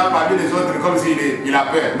marche comme ça parmi les autres comme s'il a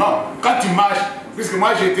peur. Non, quand tu marches, puisque moi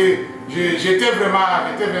j'étais vraiment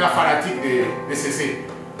fanatique de CC.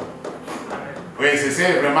 Oui,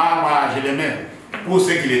 CC, vraiment, moi je l'aimais pour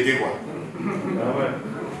ce qu'il était, quoi.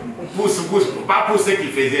 Pas pour ce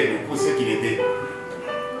qu'il faisait, mais pour ce qu'il était.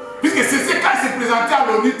 Puisque CC, quand il s'est présenté à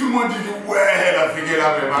l'ONU, tout le monde dit, ouais, la figure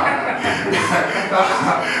là, vraiment.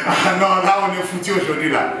 Non, là on est foutu aujourd'hui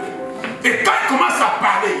là. Et quand il commence à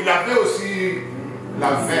parler, il avait aussi la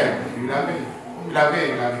verve. Il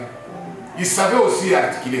avait. Il savait aussi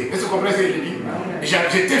articuler. Est-ce que vous comprenez ce que je dis?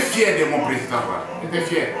 J'étais fier de mon président. J'étais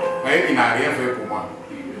fier. Vous voyez, il n'a rien fait pour moi.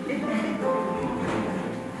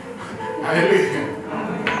 Alléluia.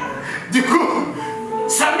 Du coup,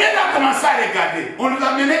 Samuel a commencé à regarder. On nous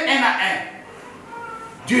a mené un à un.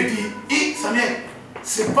 Dieu dit, hé Samuel,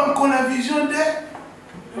 c'est pas encore la vision d'elle.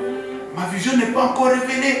 Ma vision n'est pas encore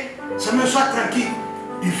révélée. Samuel, sois tranquille.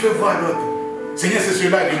 Il fait voir l'autre. Seigneur, c'est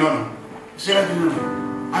celui-là. Il dit non, non. Celui-là dit non,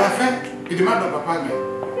 non. À la fin, il demande au papa, mais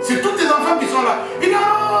c'est tous tes enfants qui sont là. Il dit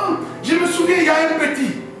non, je me souviens, il y a un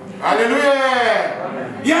petit. Alléluia.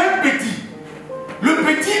 Il y a un petit. Le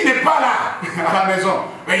petit n'est pas là. à la maison.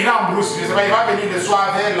 Mais il est en brousse, je ne sais pas, il va venir le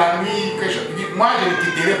soir vers la nuit, quelque chose. Il dit, moi je ne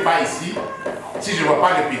quitterai pas ici si je ne vois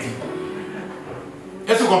pas le petit.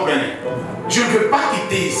 Est-ce que vous comprenez? Je ne veux pas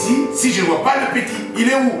quitter ici si je ne vois pas le petit. Il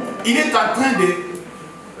est où? Il est en train de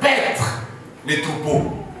paître les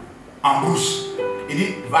troupeaux en brousse. Il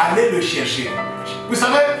dit, va aller le chercher. Vous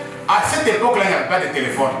savez, à cette époque-là, il n'y avait pas de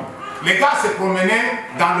téléphone. Les gars se promenaient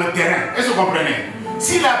dans le terrain. Est-ce que vous comprenez?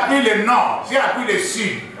 S'il a pris le nord, s'il a pris le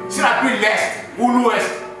sud, s'il a pris l'est ou l'ouest,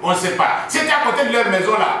 on ne sait pas. C'était à côté de leur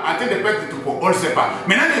maison là, en train de perdre des troupeaux, on ne sait pas.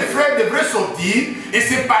 Maintenant, les frères devraient sortir et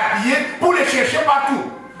s'éparpiller pour les chercher partout.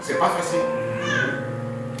 C'est pas facile.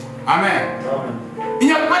 Amen. Il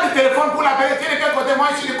n'y a pas de téléphone pour l'appeler. Tu es de quel côté? Moi,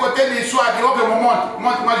 je suis du côté du soir. Je dis, ok, on monte.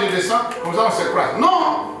 Moi, je descends. Comme ça, on se croise.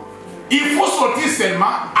 Non. Il faut sortir seulement,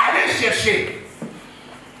 aller chercher.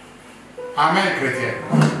 Amen, chrétien.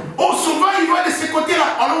 Oh, souvent, il va de ce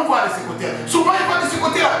côté-là. Allons voir de ce côté-là. Souvent, il va de ce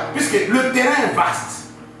côté-là. Puisque le terrain est vaste.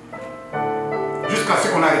 Jusqu'à ce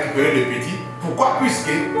qu'on a récupéré le petit. Pourquoi?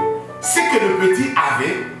 Puisque ce que le petit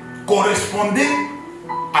avait correspondait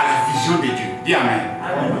à la vision de Dieu. Dis Amen.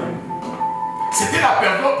 Amen. C'était la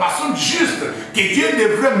personne juste que Dieu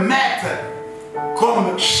devrait mettre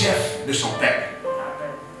comme chef de son peuple.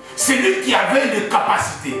 C'est lui qui avait les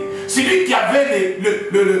capacités. C'est lui qui avait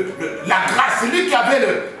la grâce. C'est lui qui avait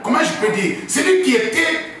le... Comment je peux dire? C'est lui qui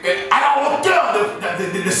était à la hauteur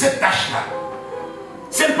de cette tâche-là.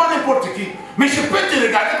 Ce n'est pas n'importe qui. Mais je peux te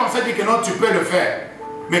regarder comme ça et dire que non, tu peux le faire.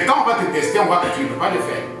 Mais quand on va te tester, on voit que tu ne peux pas le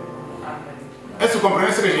faire. Est-ce que vous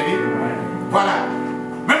comprenez ce que je dis? Voilà.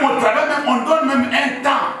 Même au travail, on donne même un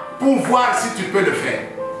temps pour voir si tu peux le faire.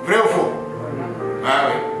 Vrai ou faux? Ah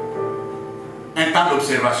oui. Un temps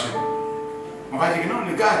d'observation. On va dire que non,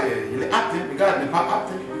 le gars, il est apte, le gars n'est pas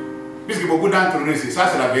apte. Puisque beaucoup d'entre nous, ça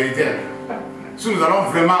c'est la vérité. Si nous allons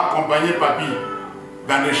vraiment accompagner papy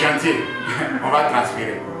dans le chantier, on va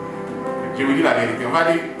transpirer. Je vous dis la vérité. On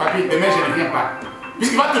va dire, papy, demain je ne viens pas.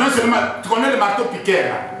 Puisqu'il va te donner seulement, tu connais le marteau piqueur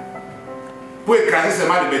là, pour écraser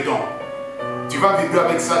seulement le béton. Tu vas vivre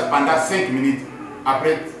avec ça pendant 5 minutes,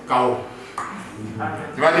 après KO.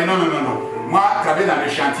 Tu vas dire non, non, non, non. Moi, travailler dans le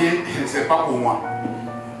chantier, c'est pas pour moi.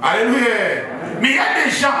 Alléluia. Mais il y a des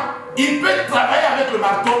gens, ils peuvent travailler avec le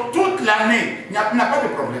marteau toute l'année. Il n'y a pas de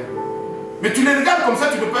problème. Mais tu les regardes comme ça,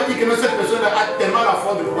 tu ne peux pas dire que non, cette personne a tellement la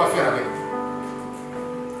force de pouvoir faire avec.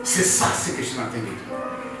 C'est ça ce que je suis en train de dire.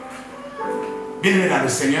 Bien-aimé dans le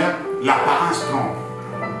Seigneur, l'apparence trompe.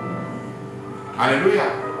 Alléluia.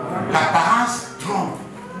 L'apparence trompe.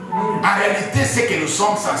 En réalité, ce que nous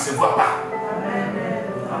sommes, ça ne se voit pas.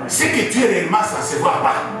 Ce que tu es réellement, ça ne se voit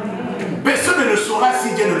pas. Personne ne le saura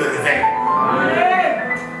si Dieu ne le révèle.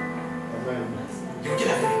 Je vous dis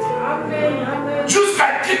la vérité. Jusqu'à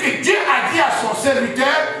dire que Dieu a dit à son serviteur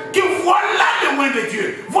que voilà le loin de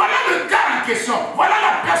Dieu. Voilà le gars en question. Voilà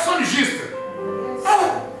la personne juste.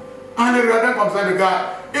 Ah, en le regardant comme ça, le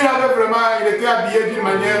gars, il avait vraiment, il était habillé d'une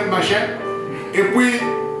manière machin. Et puis,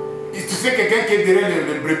 tu sais, quelqu'un qui est derrière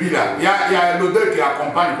le brebis là, il y a l'odeur qui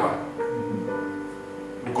l'accompagne, quoi.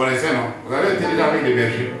 Vous connaissez, non? Vous avez été déjà avec des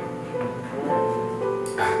bergers?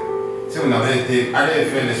 Ah, si vous n'avez été, allez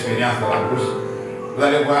faire l'expérience dans la brousse. Vous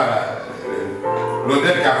allez voir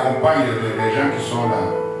l'odeur qui accompagne les gens qui sont là,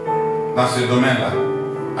 dans ce domaine-là.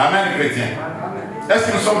 Amen, chrétien. Est-ce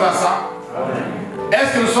que nous sommes ensemble?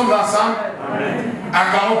 Est-ce que nous sommes ensemble?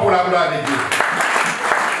 Acclamons pour la gloire de Dieu.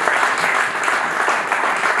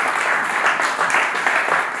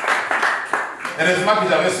 Heureusement que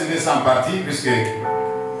j'avais cédé ça en partie, puisque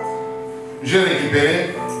j'ai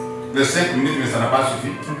récupéré les 5 minutes, mais ça n'a pas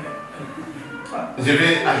suffi. Je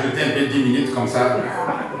vais ajouter un peu 10 minutes comme ça.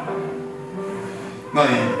 Non,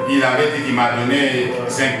 il avait dit qu'il m'a donné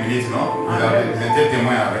 5 minutes, non? Vous étiez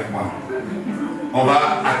témoin avec moi. On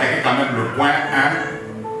va attaquer quand même le point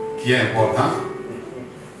 1 qui est important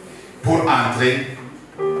pour entrer.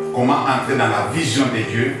 Comment entrer dans la vision de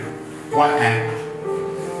Dieu? Point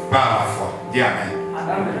 1. Par la foi. Dis Amen.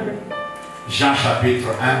 Amen. Jean chapitre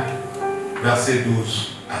 1, verset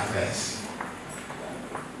 12 à 13.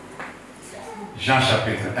 Jean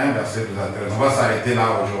chapitre 1, verset 12 à 13. On va s'arrêter là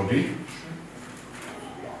aujourd'hui.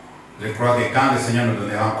 Je crois que quand le Seigneur nous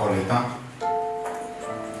donnera encore le temps.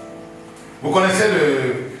 Vous connaissez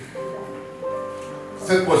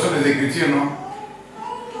cette portion des Écritures, non?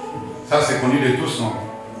 Ça, c'est connu de tous, non?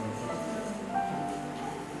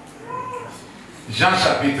 Jean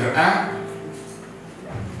chapitre 1,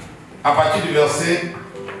 à partir du verset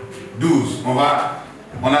 12, on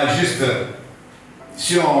a juste,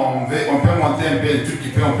 si on peut monter un peu un tout petit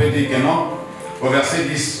peu, on peut dire que non. Au verset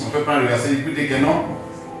 10, on peut prendre le verset 10, on peut dire que non.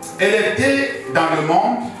 Elle était dans le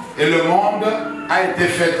monde, et le monde a été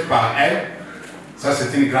fait par elle. Ça,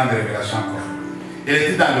 c'est une grande révélation encore. Elle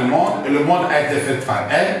était dans le monde et le monde a été fait par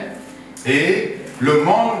elle. Et le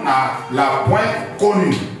monde ne l'a point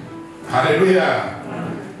connue. Alléluia.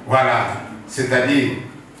 Voilà. C'est-à-dire,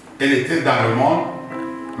 elle était dans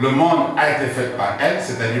le monde a été fait par elle,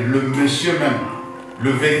 c'est-à-dire le monsieur même,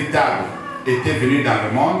 le véritable, était venu dans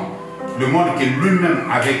le monde que lui-même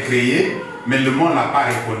avait créé, mais le monde ne l'a pas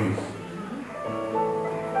reconnu.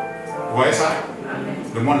 Vous voyez ça?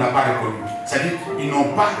 Le monde ne l'a pas reconnu. C'est-à-dire qu'ils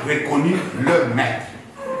n'ont pas reconnu leur maître.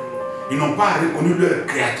 Ils n'ont pas reconnu leur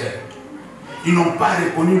créateur. Ils n'ont pas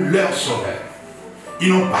reconnu leur sauveur.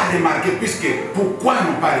 Ils n'ont pas remarqué, puisque pourquoi ils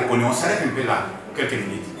n'ont pas reconnu? On s'arrête un peu là, quelques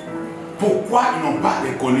minutes. Pourquoi ils n'ont pas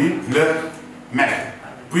reconnu leur maître?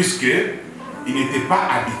 Puisqu'ils n'étaient pas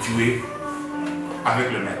habitués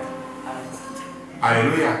avec le maître.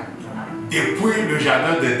 Alléluia. Depuis le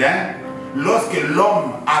jardin d'Éden, lorsque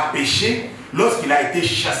l'homme a péché, lorsqu'il a été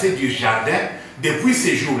chassé du jardin, depuis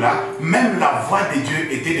ces jours-là, même la voix de Dieu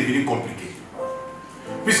était devenue compliquée.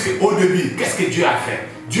 Puisque au début, qu'est-ce que Dieu a fait?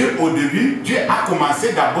 Dieu, au début, Dieu a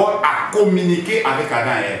commencé d'abord à communiquer avec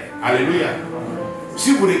Adam et Ève. Alléluia.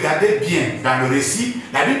 Si vous regardez bien dans le récit,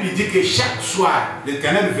 la Bible dit que chaque soir,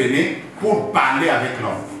 l'Éternel venait pour parler avec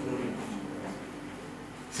l'homme.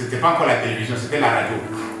 Ce n'était pas encore la télévision, c'était la radio.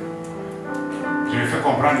 Je me fais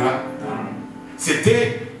comprendre là.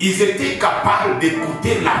 Ils étaient capables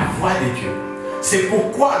d'écouter la voix de Dieu. C'est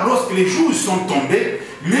pourquoi lorsque les jours sont tombés,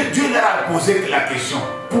 Dieu leur a posé la question.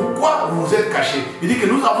 Pourquoi vous vous êtes cachés? Il dit que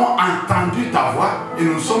nous avons entendu ta voix et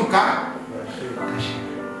nous sommes cachés.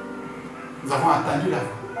 Nous avons entendu la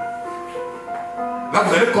voix. Là,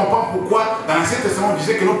 vous allez comprendre pourquoi dans l'Ancien Testament, on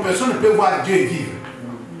disait que notre personne ne peut voir Dieu et vivre.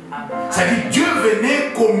 C'est-à-dire Dieu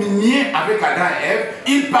venait communier avec Adam et Ève,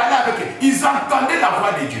 il parlait avec eux, ils entendaient la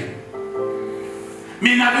voix de Dieu.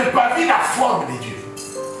 Mais ils n'avaient pas vu la forme de Dieu.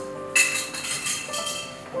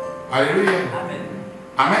 Alléluia. Amen.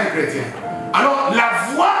 Amen, chrétien. Alors,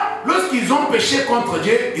 la voix, lorsqu'ils ont péché contre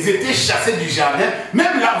Dieu, ils étaient chassés du jardin,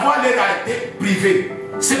 même la voix leur a été privée.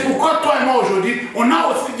 C'est pourquoi toi et moi aujourd'hui, on a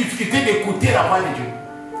aussi difficulté d'écouter la voix de Dieu.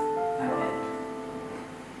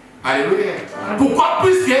 Alléluia. Pourquoi?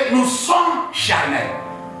 Puisque nous sommes charnels.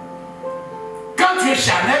 Quand tu es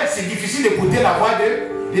charnel, c'est difficile d'écouter la voix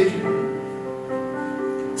de Dieu.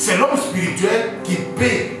 C'est l'homme spirituel qui peut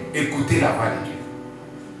écouter la voix de Dieu.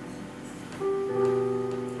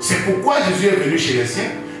 C'est pourquoi Jésus est venu chez les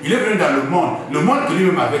siens. Il est venu dans le monde que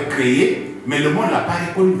lui-même avait créé, mais le monde ne l'a pas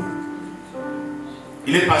reconnu.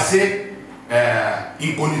 Il est passé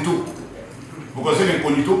incognito. Vous connaissez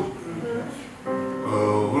l'incognito?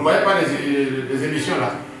 Vous ne voyez pas les émissions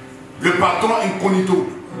là? Le patron incognito.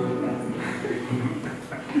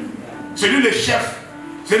 C'est lui le chef.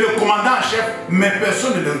 C'est le commandant en chef, mais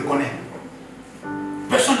personne ne le reconnaît.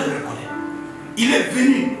 Personne ne le reconnaît. Il est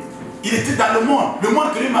venu. Il était dans le monde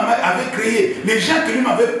que lui avait créé. Les gens que lui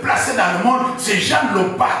m'avait placés dans le monde, ces gens ne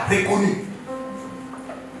l'ont pas reconnu.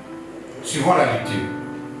 Suivons la lecture.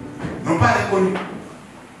 Ils n'ont pas reconnu.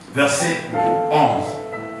 Verset 11.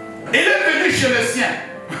 Il est venu chez le sien.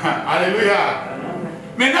 Alléluia.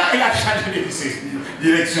 Maintenant, il a changé de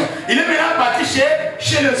direction. Il est maintenant parti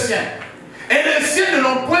chez le sien. Et les siens ne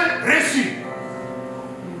l'ont point reçu.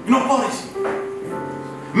 Ils n'ont pas reçu.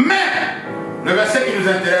 Mais, le verset qui nous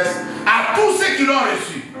intéresse, à tous ceux qui l'ont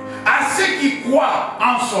reçu, à ceux qui croient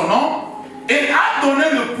en son nom, il a donné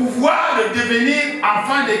le pouvoir de devenir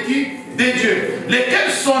enfants de qui? De Dieu.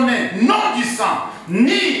 Lesquels sont nés non du sang,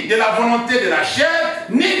 ni de la volonté de la chair,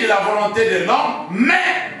 ni de la volonté de l'homme,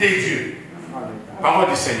 mais de Dieu. Parole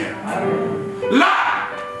du Seigneur. Là,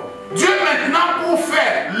 Dieu maintenant pour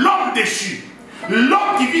faire l'homme déchu,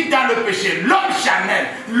 l'homme qui vit dans le péché, l'homme charnel,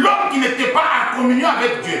 l'homme qui n'était pas en communion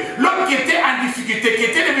avec Dieu, l'homme qui était en difficulté, qui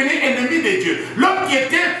était devenu ennemi de Dieu, l'homme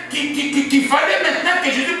qui fallait maintenant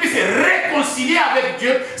que Jésus puisse se réconcilier avec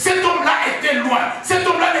Dieu. Cet homme-là était loin, cet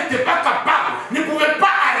homme-là n'était pas capable, ne pouvait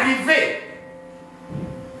pas arriver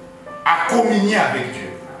à communier avec Dieu.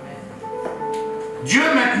 Dieu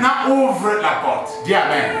maintenant ouvre la porte. Dis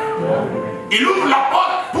Amen. Il ouvre la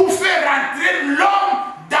porte pour faire rentrer l'homme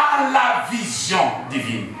dans la vision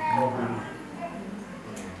divine.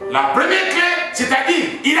 La première clé, c'est-à-dire,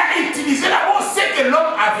 il a utilisé d'abord ce que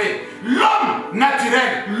l'homme avait. L'homme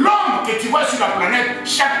naturel, l'homme que tu vois sur la planète,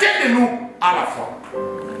 chacun de nous a la foi.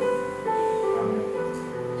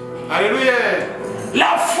 Alléluia.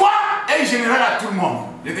 La foi est générale à tout le monde.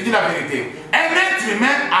 Je te dis la vérité. Un être humain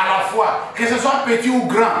a la foi. Que ce soit petit ou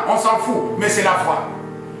grand, on s'en fout. Mais c'est la foi.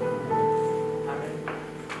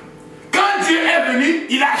 Quand Dieu est venu,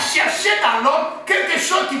 il a cherché dans l'homme quelque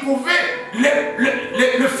chose qui pouvait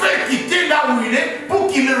le faire quitter là où il est pour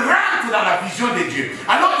qu'il rentre dans la vision de Dieu.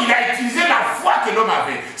 Alors il a utilisé la foi que l'homme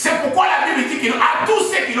avait. C'est pourquoi la Bible dit qu'à tous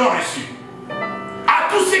ceux qui l'ont reçu,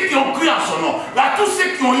 à tous ceux qui ont cru en son nom, à tous ceux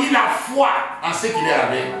qui ont eu la foi en ce qu'il leur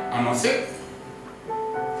avait annoncé,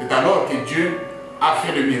 c'est alors que Dieu a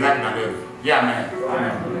fait le miracle dans leur vie. Dis Amen.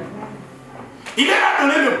 Amen. Il leur a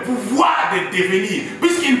donné le pouvoir de devenir,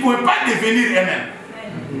 puisqu'ils ne pouvaient pas devenir eux-mêmes.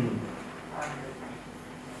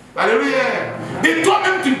 Alléluia. De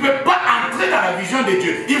toi-même, tu ne peux pas entrer dans la vision de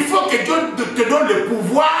Dieu. Il faut que Dieu te donne le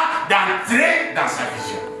pouvoir d'entrer dans sa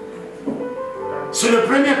vision. C'est le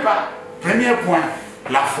premier pas, premier point,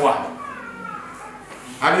 la foi.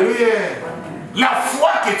 Alléluia. La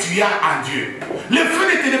foi que tu as en Dieu. Le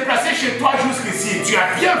fait de te déplacer chez toi jusqu'ici, tu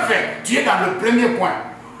as bien fait. Tu es dans le premier point.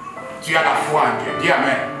 Tu as la foi en Dieu. Dis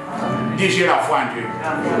Amen. Dis j'ai la foi en Dieu.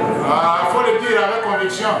 Il faut le dire avec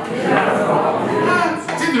conviction.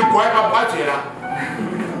 Si tu ne crois pas, pourquoi tu es là?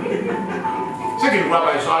 Ceux qui ne croient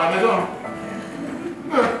pas, ils sont à la maison.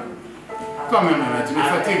 Toi-même, tu me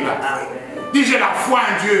fatigues là. Dis j'ai la foi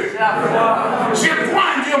en Dieu. Je crois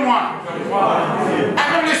en Dieu, moi.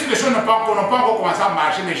 Même les choses n'ont pas encore commencé à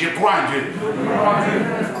marcher, mais je crois en Dieu.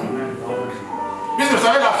 Puisque vous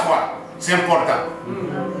savez, la foi, c'est important.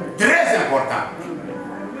 Très important.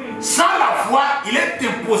 Sans la foi, il est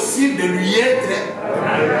impossible de lui être.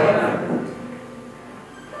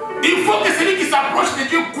 Il faut que celui qui s'approche de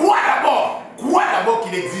Dieu croit d'abord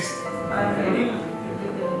qu'il existe.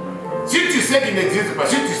 Si tu sais qu'il n'existe pas,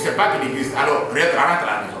 si tu ne sais pas qu'il existe, alors rentre à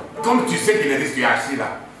la maison. Comme tu sais qu'il existe, tu es assis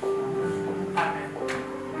là.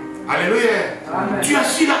 Alléluia. Amen. Tu es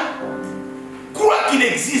assis là. Crois qu'il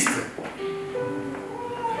existe.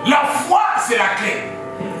 La foi, c'est la clé.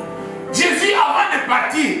 Jésus, avant de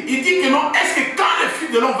partir, il dit que non, est-ce que quand le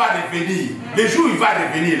Fils de l'homme va revenir, le jour où il va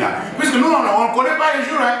revenir là, puisque nous, on ne connaît pas le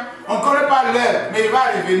jour, hein, on ne connaît pas l'heure, mais il va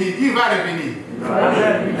revenir, il va revenir.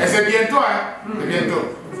 Et c'est bientôt, hein, c'est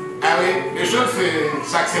bientôt. Ah oui, les choses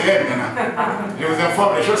s'accélèrent maintenant. Je vous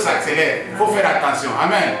informe, les choses s'accélèrent. Il faut faire attention.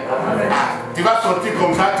 Amen. Ah, tu vas sortir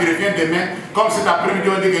comme ça, tu reviens demain, comme cet après-midi,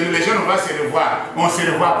 on dit que les gens vont se revoir, on ne se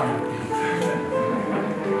revoit plus.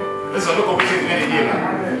 Vous savez comment je viens de dire là.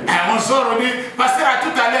 On sort, on dit, pasteur à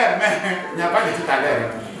tout à l'heure, mais il n'y a pas de tout à l'heure.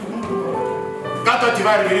 Quand toi tu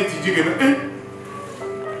vas revenir, tu dis que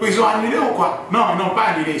ils ont annulé ou quoi? Non, ils n'ont pas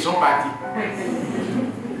annulé, ils sont partis.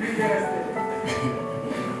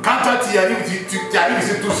 Quand toi tu arrives, tu arrives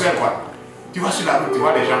ici tout seul, quoi. Tu vas sur la route, tu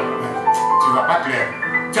vois les gens, tu ne vas pas clair.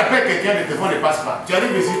 Tu appelles quelqu'un, le téléphone ne passe pas. Tu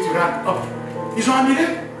arrives ici, tu rentres, hop. Ils ont annulé?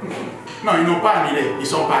 Non, ils n'ont pas annulé, ils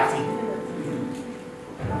sont partis.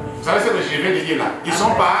 Vous savez ce que je viens de dire là? Ils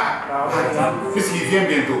sont pas puisqu'ils viennent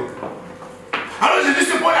bientôt. Alors Jésus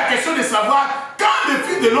se pose la question de savoir quand le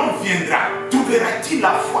Fils de l'homme viendra, trouvera-t-il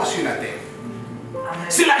la foi sur la terre?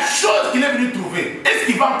 C'est la chose qu'il est venu trouver. Est-ce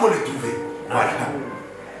qu'il va encore le trouver? Voilà.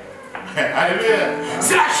 Alléluia.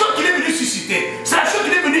 C'est la chose qu'il est venu susciter. C'est la chose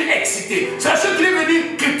qu'il est venu exciter. C'est la chose qu'il est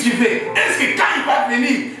venu cultiver. Est-ce que quand il va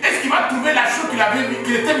venir, est-ce qu'il va trouver la chose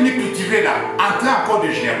qu'il était venu cultiver là, en train encore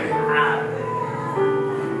de germer?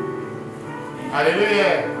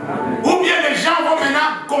 Alléluia. Ou bien les gens vont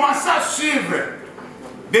maintenant commencer à suivre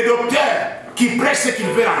des docteurs qui prêchent ce qu'ils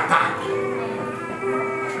veulent entendre.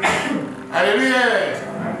 Alléluia.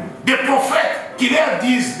 Des prophètes qui leur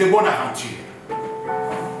disent de bonnes aventures.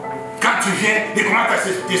 Quand tu viens, ils commencent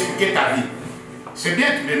à t'expliquer ta vie. C'est bien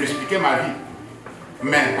de m'expliquer ma vie.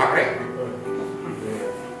 Mais après.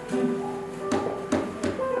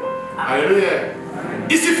 Alléluia.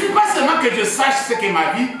 Il ne suffit pas seulement que je sache ce qu'est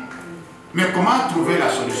ma vie, mais comment trouver la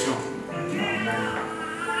solution?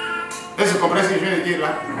 Est-ce que vous comprenez ce que je viens de dire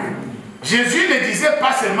là? Jésus ne disait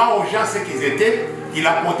pas seulement aux gens ce qu'ils étaient, il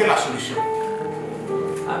apportait la solution.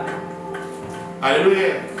 Alléluia.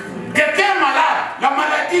 Quelqu'un est malade, la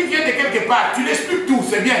maladie vient de quelque part, tu l'expliques tout,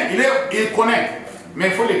 c'est bien, il connaît, mais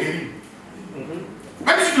il faut le guérir.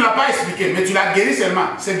 Même si tu ne l'as pas expliqué, mais tu l'as guéri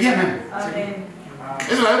seulement, c'est bien même.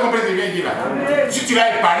 Est-ce que vous avez compris ce que je viens de dire là? Si tu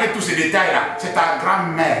l'as épargné tous ces détails-là, c'est ta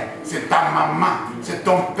grand-mère, c'est ta maman, c'est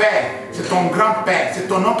ton père, c'est ton grand-père, c'est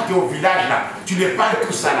ton oncle qui est au village là. Tu lui parles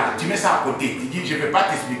tout ça là, tu mets ça à côté. Tu dis, je ne vais pas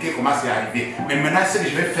t'expliquer comment c'est arrivé. Mais maintenant, ce que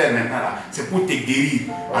je vais faire maintenant là, c'est pour te guérir.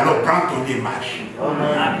 Alors prends ton démarche.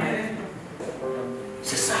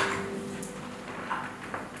 C'est ça.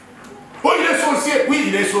 Oh, il est sorcier. Oui,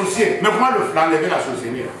 il est sorcier. Mais comment l'enlever la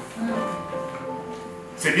sorcellerie là?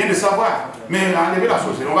 C'est bien de savoir. Mais enlever la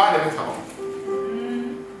sorcellerie, on va enlever ça.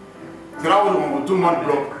 C'est là où tout le monde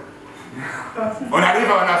bloque. On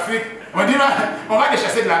arrive en Afrique, on dit on va les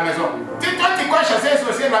chasser de la maison. Toi, tu crois chasser les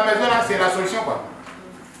sorciers de la maison, là, c'est la solution, quoi.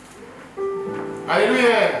 Alléluia.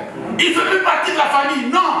 Il ne fait plus partie de la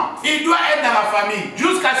famille. Non, il doit être dans la famille.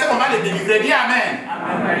 Jusqu'à ce qu'on va le délivrer. Dis Amen.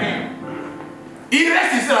 Amen. Il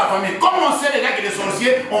reste ici dans la famille. Comme on sait déjà qu'il est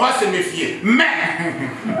sorcier, on va se méfier. Mais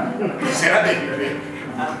il sera délivré.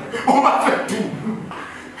 On va faire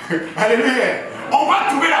tout. Alléluia. On va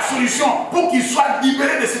trouver la solution pour qu'il soit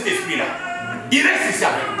libéré de cet esprit-là. Il reste ici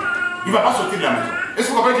avec nous. Il ne va pas sortir de la maison. Est-ce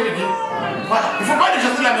que vous comprenez ce que je veux dire? Voilà. Il ne faut pas le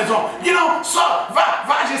jeter de la maison. Dis non, sors, va,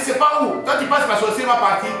 je ne sais pas où. Toi tu penses que la sorcière va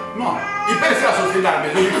partir. Non. Il peut laisser la sorcière dans la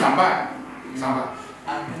maison, il s'en va. Il s'en va.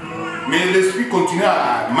 Mais l'esprit continue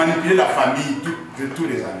à manipuler la famille de tous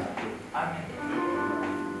les années.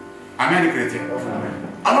 Amen les chrétiens.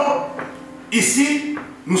 Alors, ici,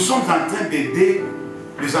 nous sommes en train d'aider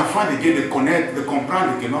les enfants de Dieu de connaître, de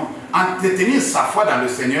comprendre que non, entretenir sa foi dans le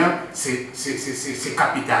Seigneur, c'est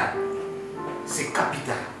capital. C'est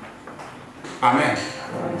capital. Amen.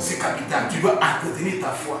 C'est capital. Tu dois entretenir ta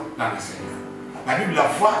foi dans le Seigneur. La Bible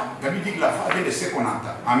dit que la foi vient de ce qu'on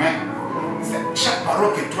entend. Amen. Chaque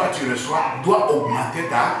parole que toi tu reçois doit augmenter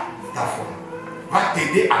ta foi. Va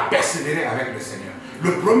t'aider à persévérer avec le Seigneur.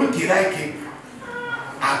 Le problème qu'il y a est que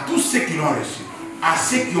à tous ceux qui l'ont reçu, à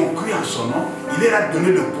ceux qui ont cru en son nom, il leur a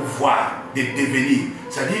donné le pouvoir de devenir.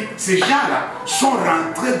 C'est-à-dire, ces gens-là sont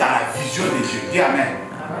rentrés dans la vision de Dieu. Dis Amen.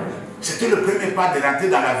 C'était le premier pas de rentrer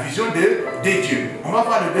dans la vision de Dieu. On va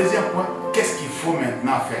voir le deuxième point. Qu'est-ce qu'il faut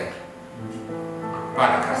maintenant faire? Par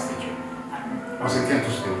la grâce de Dieu. On se tient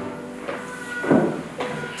tous debout.